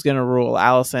right, who's going to rule,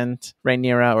 Alicent,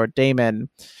 Rhaenyra, or Daemon,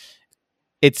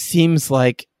 it seems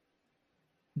like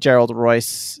Gerald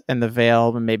Royce and the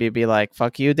Vale maybe be like,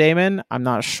 fuck you, Daemon. I'm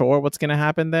not sure what's going to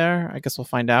happen there. I guess we'll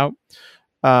find out.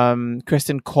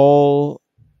 Kristen Cole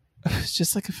is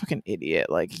just like a fucking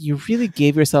idiot. Like, you really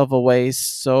gave yourself away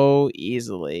so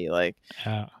easily. Like,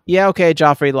 yeah, okay,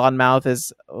 Joffrey Lonmouth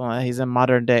is he's a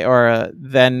modern day or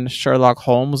then Sherlock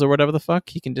Holmes or whatever the fuck.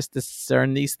 He can just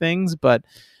discern these things. But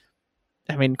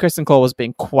I mean, Kristen Cole was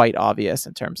being quite obvious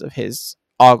in terms of his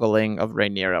ogling of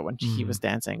Rhaenyra when he was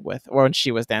dancing with, or when she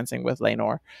was dancing with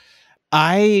Laenor.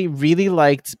 I really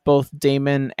liked both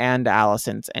Daemon and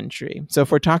Alicent's entry. So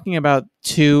if we're talking about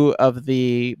two of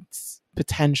the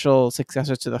potential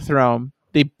successors to the throne,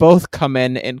 they both come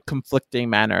in conflicting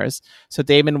manners. So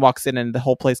Daemon walks in and the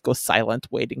whole place goes silent,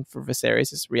 waiting for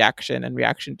Viserys' reaction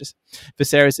to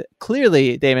Viserys.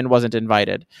 Clearly, Daemon wasn't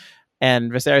invited.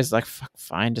 And Viserys is like, fuck,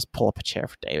 fine, just pull up a chair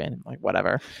for Daemon. Like,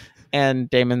 whatever. And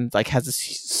Daemon like has this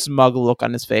smug look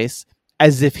on his face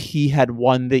as if he had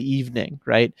won the evening,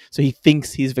 right? So he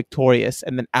thinks he's victorious,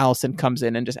 and then Alicent comes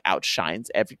in and just outshines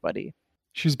everybody.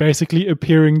 She's basically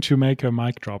appearing to make her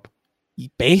mic drop.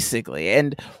 Basically.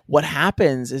 And what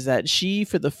happens is that she,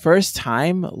 for the first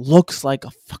time, looks like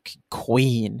a fucking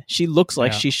queen. She looks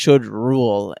like she should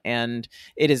rule, and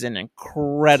it is an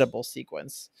incredible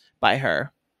sequence by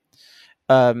her.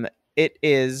 It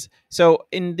is so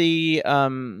in the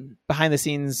behind the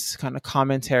scenes kind of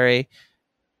commentary.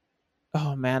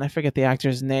 Oh man, I forget the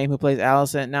actor's name who plays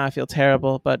Alicent. Now I feel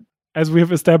terrible, but as we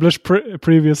have established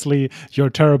previously, you're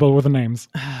terrible with the names.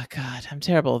 Oh God, I'm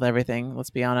terrible with everything. Let's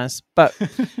be honest. But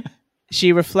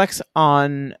she reflects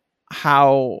on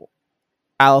how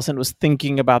Alicent was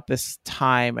thinking about this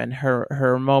time and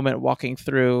her moment walking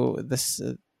through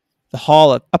the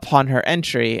hall upon her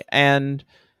entry, and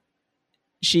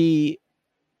she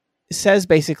says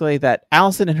basically that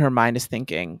Alicent in her mind is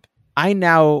thinking, I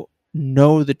now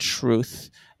know the truth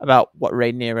about what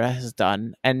Rhaenyra has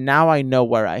done, and now I know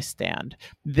where I stand.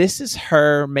 This is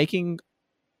her making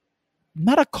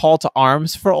not a call to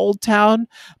arms for Old Town,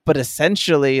 but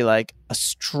essentially like a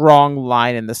strong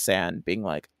line in the sand, being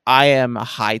like, I am a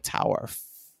Hightower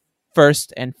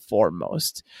first and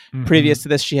foremost. Previous to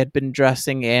this, she had been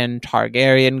dressing in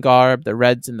Targaryen garb, the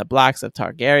reds and the blacks of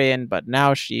Targaryen, but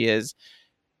now she is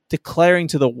declaring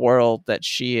to the world that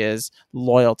she is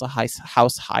loyal to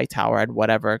House Hightower, and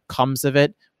whatever comes of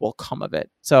it will come of it.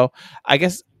 So I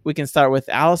guess we can start with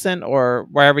Alicent or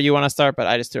wherever you want to start, but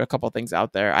I just threw a couple things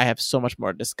out there. I have so much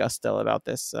more to discuss still about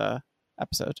this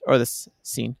episode or this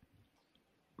scene.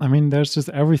 I mean, there's just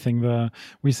everything.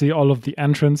 We see all of the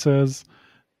entrances.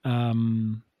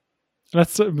 Should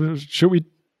we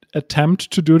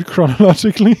attempt to do it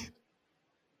chronologically?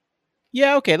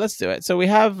 Yeah, okay, let's do it. So we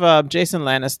have Jason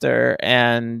Lannister,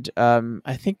 and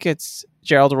I think it's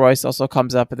Gerald Royce also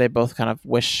comes up, and they both kind of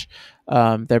wish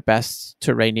their best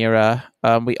to Rhaenyra.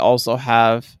 We also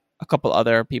have a couple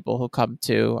other people who come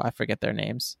too. I forget their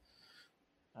names.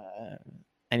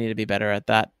 I need to be better at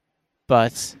that.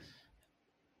 But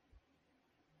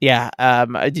yeah,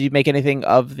 did you make anything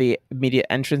of the immediate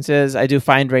entrances? I do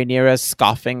find Rhaenyra's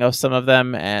scoffing of some of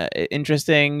them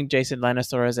interesting. Jason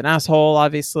Lannister is an asshole,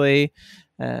 obviously.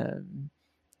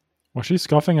 Was she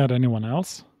scoffing at anyone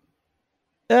else?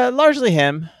 Largely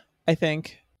him, I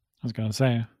think. I was going to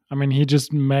say. I mean, he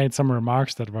just made some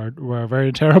remarks that were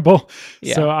very terrible.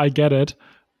 Yeah. So I get it.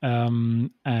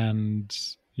 And,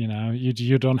 you know,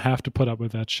 you don't have to put up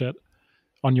with that shit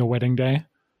on your wedding day.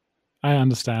 I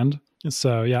understand.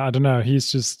 So yeah, I don't know.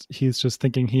 He's just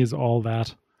thinking he's all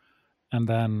that, and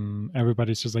then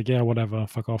everybody's just like, yeah, whatever,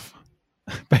 fuck off,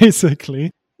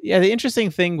 basically. Yeah, the interesting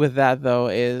thing with that though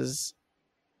is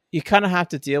you kind of have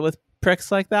to deal with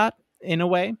pricks like that in a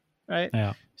way, right?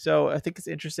 Yeah, So I think it's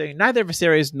interesting. Neither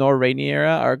Viserys nor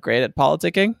Rhaenyra are great at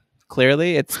politicking.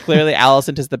 Clearly, it's clearly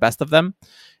Alicent is the best of them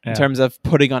in yeah, terms of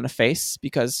putting on a face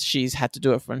because she's had to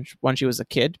do it when she was a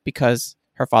kid because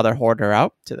her father hoarded her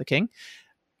out to the king.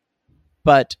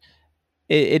 But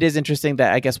it is interesting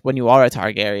that I guess when you are a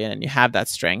Targaryen and you have that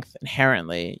strength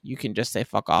inherently, you can just say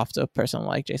fuck off to a person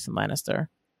like Jason Lannister.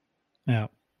 yeah.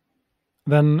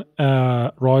 Then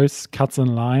Royce cuts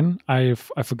in line. I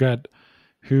forget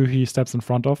who he steps in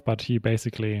front of, but he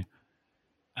basically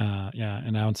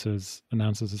announces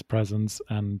his presence,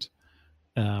 and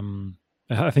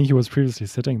I think he was previously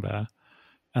sitting there,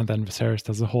 and then Viserys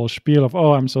does a whole spiel of,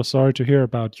 "Oh, I'm so sorry to hear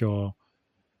about your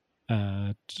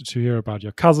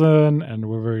cousin, and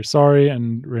we're very sorry."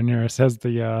 And Rhaenyra says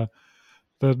the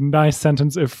nice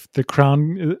sentence, if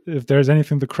there's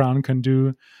anything the crown can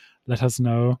do, let us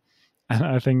know. And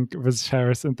I think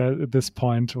Viserys at this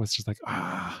point was just like,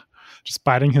 just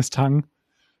biting his tongue.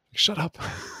 Shut up.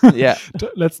 Yeah.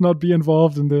 Let's not be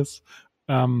involved in this.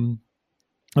 And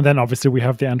then obviously we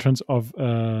have the entrance of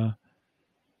the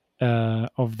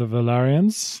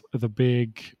Velaryons, the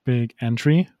big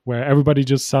entry where everybody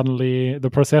just suddenly, the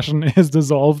procession is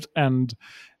dissolved and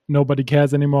nobody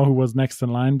cares anymore who was next in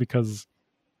line because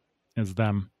it's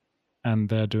them, and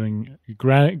they're doing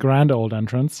grand old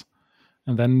entrance.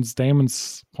 And then it's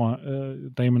Daemon's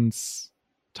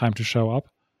time to show up.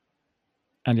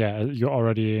 And yeah, you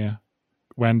already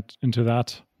went into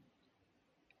that.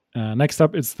 Next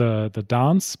up, it's the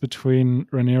dance between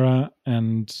Rhaenyra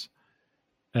and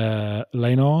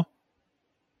Laenor,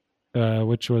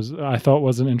 which I thought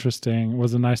was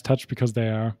a nice touch because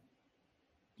they're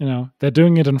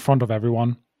doing it in front of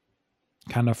everyone,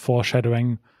 kind of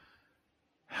foreshadowing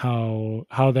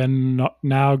how they're not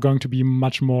now going to be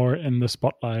much more in the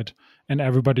spotlight, and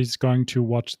everybody's going to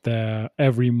watch their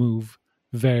every move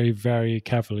very, very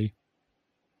carefully.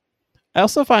 I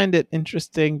also find it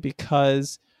interesting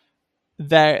because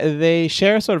they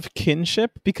share sort of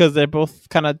kinship because they both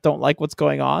kind of don't like what's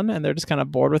going on and they're just kind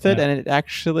of bored with it. Yeah. And it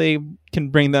actually can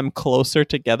bring them closer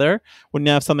together when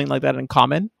you have something like that in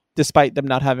common. Despite them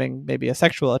not having maybe a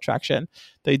sexual attraction,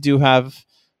 they do have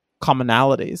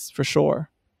commonalities for sure.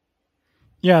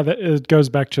 Yeah, it goes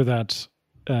back to that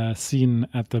scene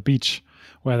at the beach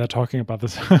where they're talking about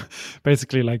this.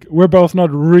 Basically, like, we're both not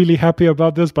really happy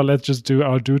about this, but let's just do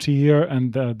our duty here,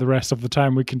 and the rest of the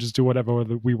time we can just do whatever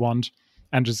we want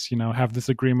and just have this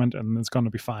agreement, and it's going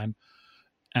to be fine.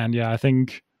 And yeah, I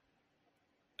think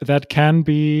that can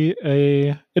be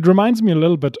it reminds me a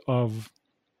little bit of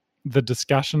the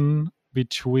discussion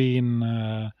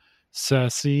between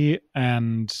Cersei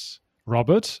and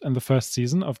Robert in the first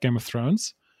season of Game of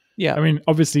Thrones. Yeah, I mean,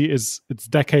 obviously it's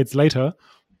decades later,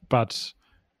 but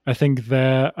I think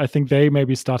they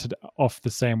maybe started off the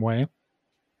same way,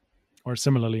 or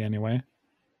similarly anyway.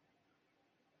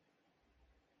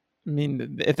 I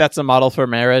mean, if that's a model for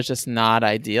marriage, it's not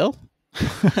ideal.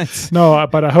 No,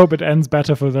 but I hope it ends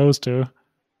better for those two.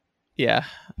 Yeah,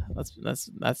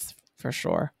 that's for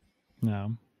sure. Yeah.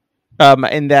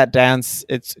 In that dance,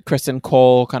 it's Kristen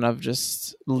Cole kind of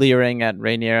just leering at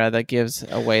Rhaenyra that gives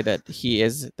away that he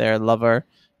is their lover,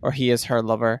 or he is her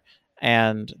lover,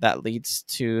 and that leads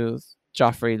to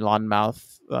Joffrey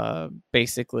Lonmouth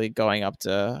basically going up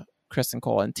to Kristen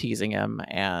Cole and teasing him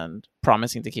and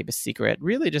promising to keep a secret.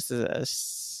 Really just a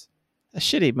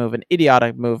shitty move, an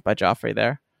idiotic move by Joffrey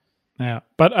there. Yeah,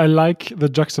 but I like the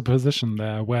juxtaposition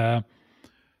there where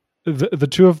the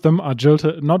two of them are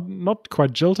jilted, not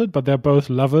quite jilted, but they're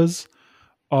both lovers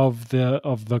of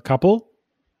the couple,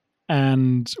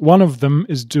 and one of them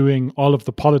is doing all of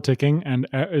the politicking and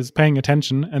is paying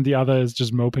attention, and the other is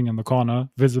just moping in the corner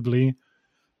visibly.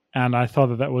 And I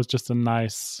thought that was just a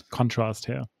nice contrast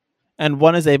here. And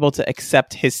one is able to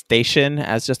accept his station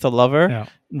as just a lover,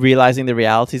 realizing the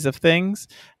realities of things.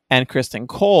 And Kristen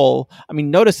Cole, I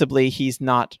mean, noticeably, he's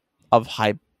not of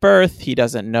high birth. He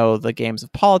doesn't know the games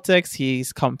of politics.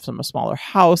 He's come from a smaller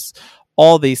house.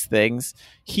 All these things.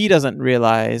 He doesn't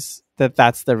realize that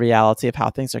that's the reality of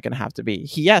how things are going to have to be.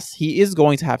 He is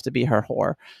going to have to be her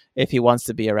whore if he wants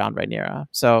to be around Rhaenyra.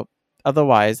 So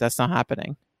otherwise, that's not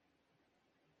happening.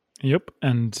 Yep.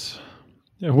 And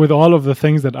with all of the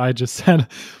things that I just said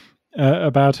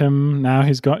about him, now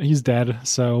he's dead.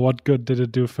 So what good did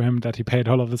it do for him that he paid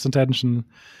all of this attention?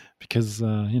 Because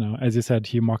as you said,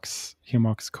 he mocks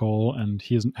Cole, and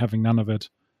he isn't having none of it.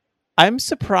 I'm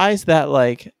surprised that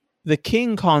the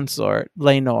king consort,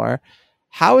 Laenor,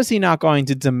 how is he not going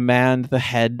to demand the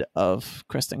head of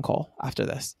Criston Cole after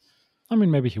this? I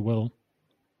mean, maybe he will.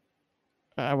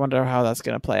 I wonder how that's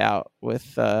going to play out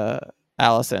with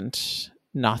Alicent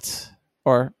not,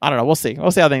 or I don't know. We'll see.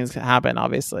 We'll see how things happen,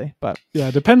 obviously. But yeah,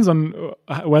 it depends on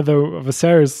whether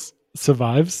Viserys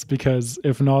survives, because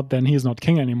if not, then he's not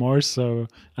king anymore. So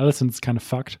Alicent's kind of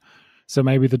fucked. So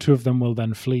maybe the two of them will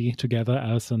then flee together,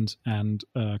 Alicent and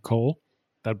Cole.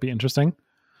 That'd be interesting.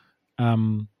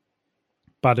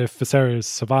 But if Viserys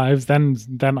survives, then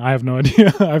I have no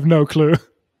idea. I have no clue.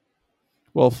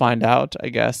 We'll find out, I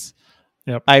guess.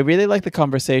 Yep. I really like the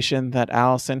conversation that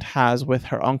Alicent has with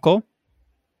her uncle.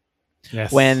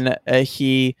 Yes. When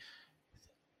he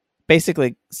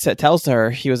basically tells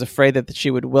her he was afraid that she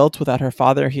would wilt without her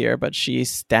father here, but she's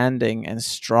standing and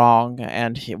strong.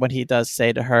 And when he does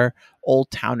say to her, "Old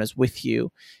Town is with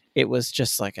you," it was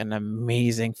just like an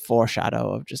amazing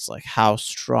foreshadow of just like how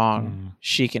strong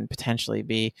she can potentially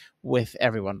be with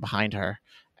everyone behind her.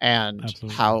 And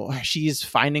Absolutely. How she's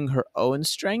finding her own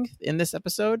strength in this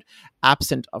episode,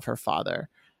 absent of her father.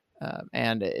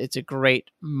 And it's a great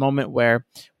moment where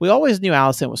we always knew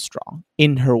Alicent was strong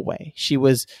in her way. She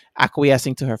was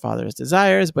acquiescing to her father's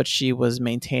desires, but she was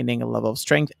maintaining a level of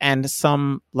strength and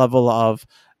some level of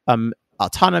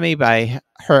autonomy by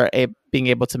her being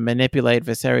able to manipulate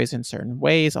Viserys in certain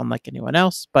ways, unlike anyone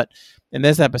else. But in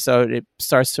this episode, it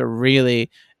starts to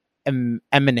really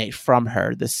emanate from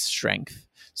her, this strength.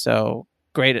 So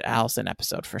great Alicent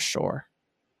episode for sure.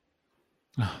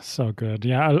 Oh, so good.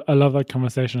 Yeah, I love that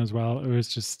conversation as well. It was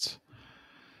just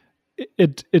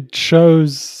it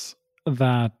shows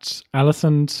that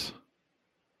Alicent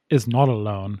is not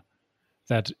alone.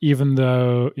 That even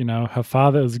though, her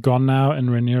father is gone now and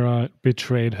Rhaenyra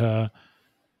betrayed her,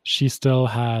 she still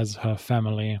has her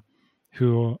family,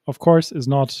 who of course is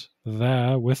not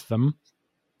there with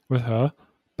her,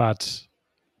 but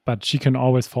she can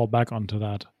always fall back onto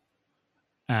that.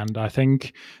 And I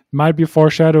think might be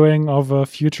foreshadowing of a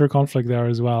future conflict there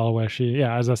as well, where she,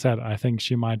 as I said, I think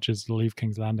she might just leave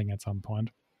King's Landing at some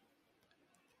point.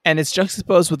 And it's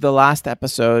juxtaposed with the last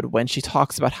episode when she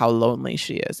talks about how lonely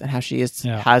she is and how she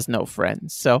has no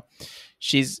friends. So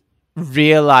she's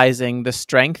realizing the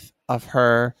strength of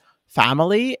her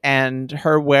family, and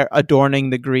her adorning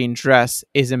the green dress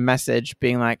is a message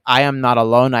being like, I am not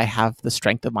alone. I have the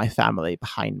strength of my family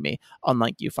behind me,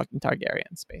 unlike you fucking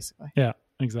Targaryens, basically. Yeah,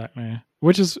 exactly.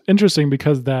 Which is interesting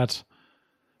because that,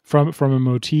 from a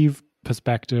motif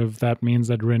perspective, that means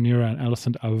that Rhaenyra and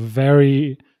Alicent are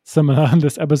very similar in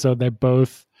this episode. They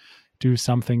both do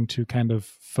something to kind of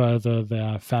further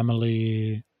their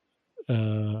family,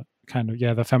 their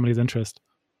family's interest.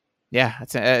 Yeah,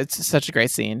 it's such a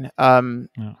great scene. Do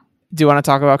you want to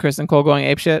talk about Criston Cole going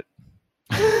apeshit?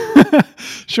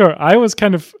 Sure. I was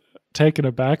kind of taken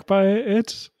aback by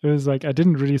it. It was like I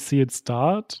didn't really see it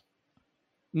start.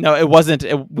 No, it wasn't.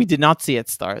 We did not see it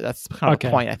start. That's kind of the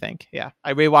point, I think. Yeah,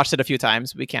 I rewatched it a few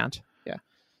times. We can't. Yeah.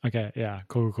 Okay. Yeah.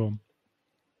 Cool.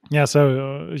 Yeah.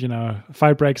 So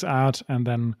fight breaks out, and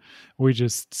then we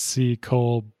just see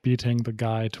Cole beating the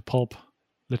guy to pulp,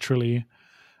 literally.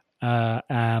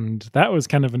 And that was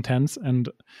kind of intense. And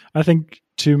I think,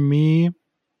 to me,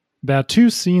 there are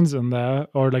two scenes in there,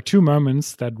 or like two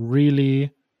moments that really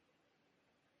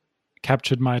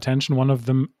captured my attention. One of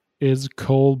them is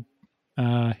Cole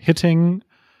hitting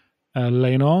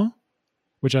Laenor,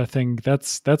 which I think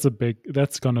that's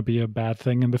going to be a bad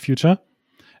thing in the future.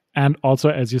 And also,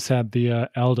 as you said, the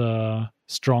elder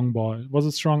strong boy. Was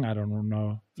it strong? I don't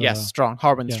know. Yes, strong.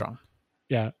 Harwin Strong.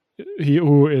 Yeah. He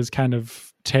who is kind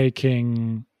of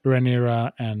taking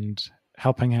Rhaenyra and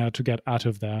helping her to get out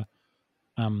of there,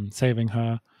 saving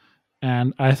her.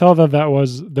 And I thought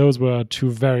those were two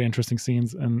very interesting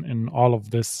scenes in all of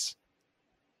this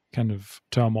kind of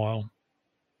turmoil.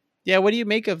 Yeah, what do you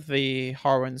make of the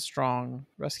Harwin Strong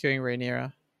rescuing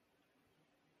Rhaenyra?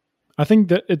 I think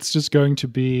that it's just going to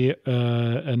be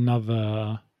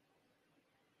another.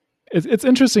 It's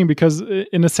interesting because,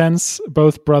 in a sense,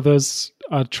 both brothers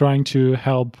are trying to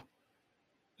help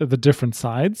the different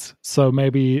sides. So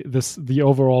maybe the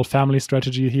overall family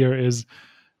strategy here is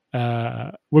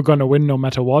we're going to win no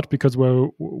matter what because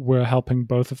we're helping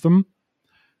both of them.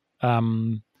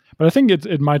 But I think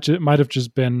it might have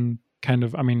just been kind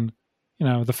of, I mean,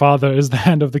 the father is the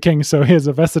hand of the king, so he has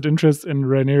a vested interest in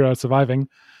Rhaenyra surviving,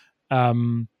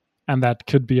 and that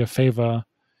could be a favor.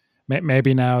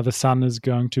 Maybe now the son is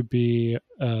going to be,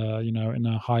 in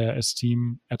a higher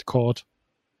esteem at court.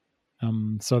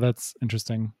 So that's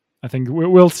interesting. I think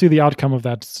we'll see the outcome of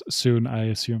that soon, I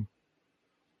assume.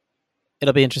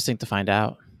 It'll be interesting to find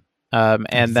out. And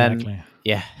exactly. Then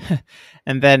Yeah.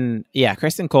 And then, yeah,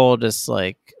 Kristen Cole just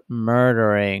like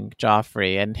murdering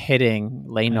Joffrey and hitting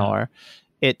Laenor.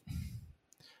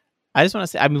 I just want to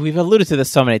say, I mean, we've alluded to this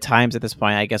so many times at this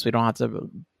point. I guess we don't have to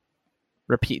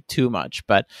repeat too much,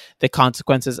 but the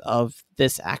consequences of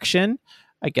this action,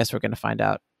 I guess we're going to find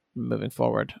out moving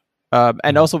forward.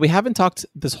 And also, we haven't talked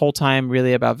this whole time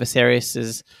really about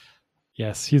Viserys's.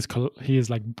 Yes, he's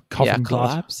like coughing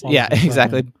collapse. blood. Yeah,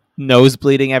 exactly. Nose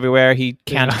bleeding everywhere. He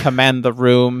can't command the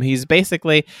room. He's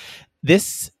basically,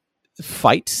 this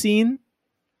fight scene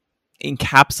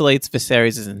encapsulates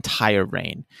Viserys' entire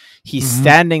reign. He's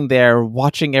standing there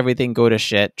watching everything go to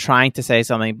shit, trying to say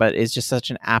something, but is just such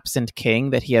an absent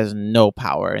king that he has no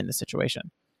power in the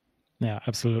situation. Yeah,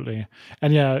 absolutely.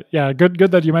 And yeah, good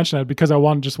that you mentioned it, because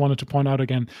I just wanted to point out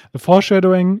again, the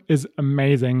foreshadowing is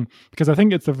amazing, because I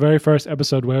think it's the very first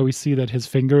episode where we see that his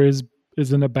finger is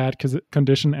in a bad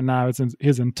condition, and now it's in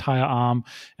his entire arm,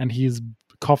 and he's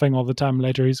coughing all the time.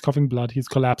 Later, he's coughing blood, he's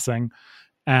collapsing,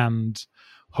 and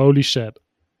holy shit,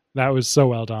 that was so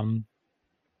well done.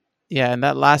 Yeah, and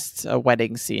that last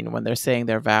wedding scene when they're saying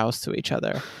their vows to each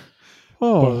other.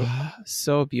 Oh,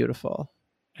 so beautiful.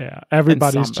 Yeah,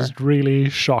 everybody's just really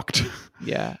shocked.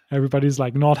 Yeah. Everybody's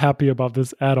like not happy about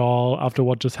this at all after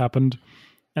what just happened.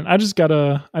 And I just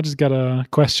gotta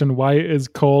question, why is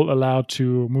Cole allowed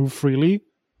to move freely?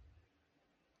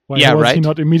 Why was he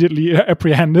not immediately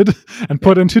apprehended and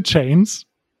put into chains?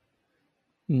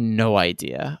 No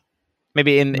idea.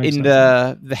 Maybe in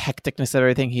the hecticness of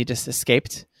everything, he just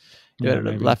escaped.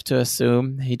 Left to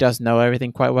assume he does know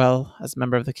everything quite well as a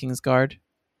member of the King's Guard.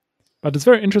 But it's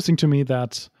very interesting to me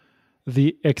that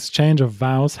the exchange of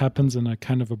vows happens in a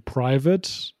kind of a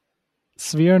private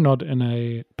sphere, not in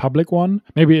a public one.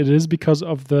 Maybe it is because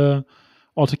of the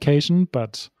altercation,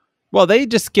 but... Well, they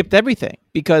just skipped everything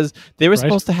because they were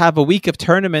supposed to have a week of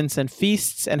tournaments and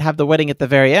feasts and have the wedding at the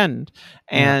very end.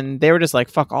 And they were just like,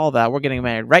 fuck all that. We're getting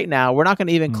married right now. We're not going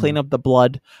to even clean up the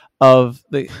blood of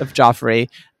Joffrey.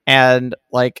 And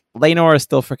like Laenor is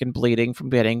still freaking bleeding from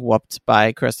getting whooped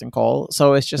by Kristen Cole.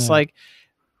 So it's just like,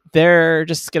 they're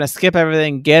just going to skip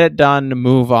everything, get it done,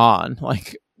 move on.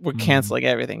 Like, we're canceling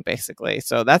everything basically.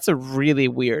 So that's a really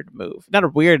weird move. Not a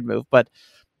weird move, but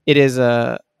it is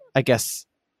I guess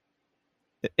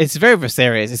it's very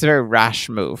Viserys. It's a very rash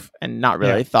move and not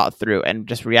really thought through and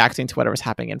just reacting to whatever's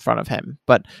happening in front of him.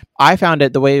 But I found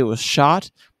it, the way it was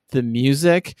shot, the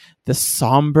music, the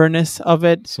somberness of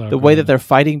it, the way that they're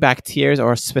fighting back tears,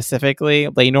 or specifically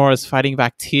Laenor is fighting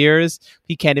back tears.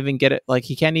 He can't even get it. Like,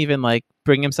 he can't even like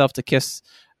bring himself to kiss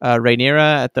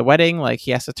Rhaenyra at the wedding. Like,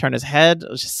 he has to turn his head.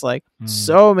 It was just like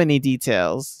so many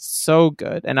details. So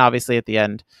good. And obviously at the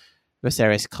end,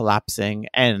 Viserys collapsing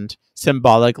and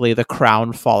symbolically the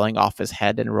crown falling off his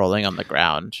head and rolling on the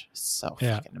ground. So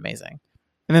fucking amazing.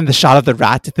 And then the shot of the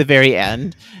rat at the very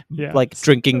end, like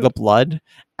drinking the blood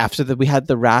after that. We had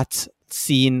the rat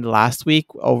scene last week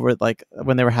over like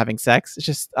when they were having sex. It's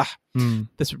just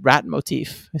this rat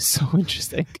motif is so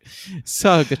interesting.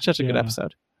 So good. Such a good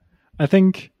episode. I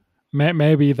think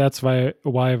maybe that's why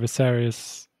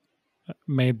Viserys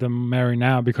made them marry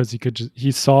now, because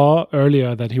he saw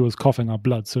earlier that he was coughing up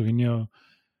blood, so he knew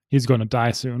he's going to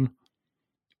die soon.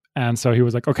 And so he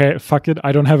was like, okay, fuck it.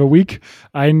 I don't have a week.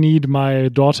 I need my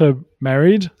daughter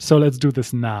married. So let's do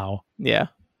this now. Yeah.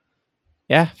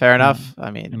 Yeah, fair enough.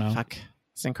 I mean, fuck.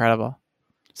 It's incredible.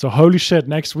 So holy shit,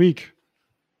 next week.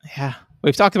 Yeah.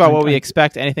 We've talked about what we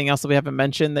expect. Anything else that we haven't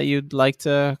mentioned that you'd like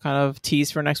to kind of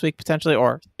tease for next week potentially,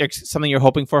 or something you're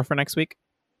hoping for next week?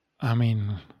 I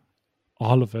mean,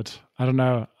 all of it. I don't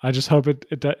know. I just hope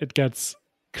it gets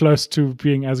close to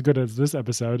being as good as this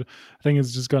episode. I think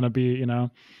it's just going to be,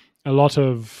 a lot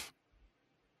of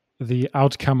the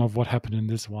outcome of what happened in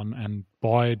this one. And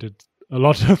boy, did a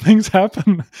lot of things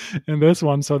happen in this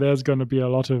one. So there's going to be a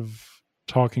lot of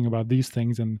talking about these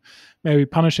things and maybe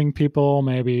punishing people,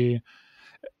 maybe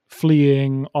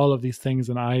fleeing, all of these things.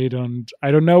 And I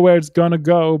don't know where it's going to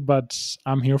go, but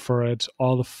I'm here for it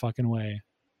all the fucking way.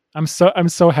 I'm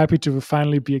so happy to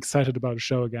finally be excited about a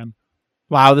show again.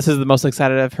 Wow, this is the most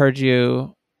excited I've heard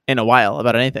you in a while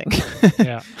about anything.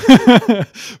 Yeah.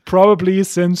 Probably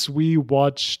since we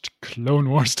watched Clone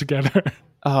Wars together.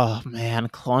 Oh man,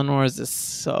 Clone Wars is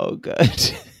so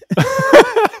good.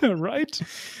 Right?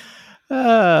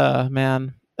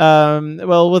 Man.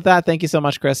 Well, with that, thank you so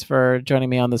much, Chris, for joining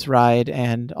me on this ride,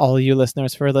 and all you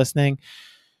listeners for listening.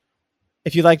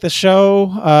 If you like the show,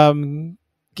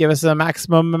 give us a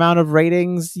maximum amount of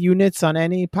ratings units on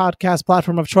any podcast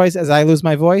platform of choice as I lose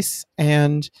my voice.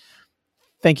 And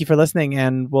thank you for listening,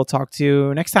 and we'll talk to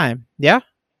you next time. Yeah?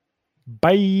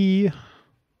 Bye.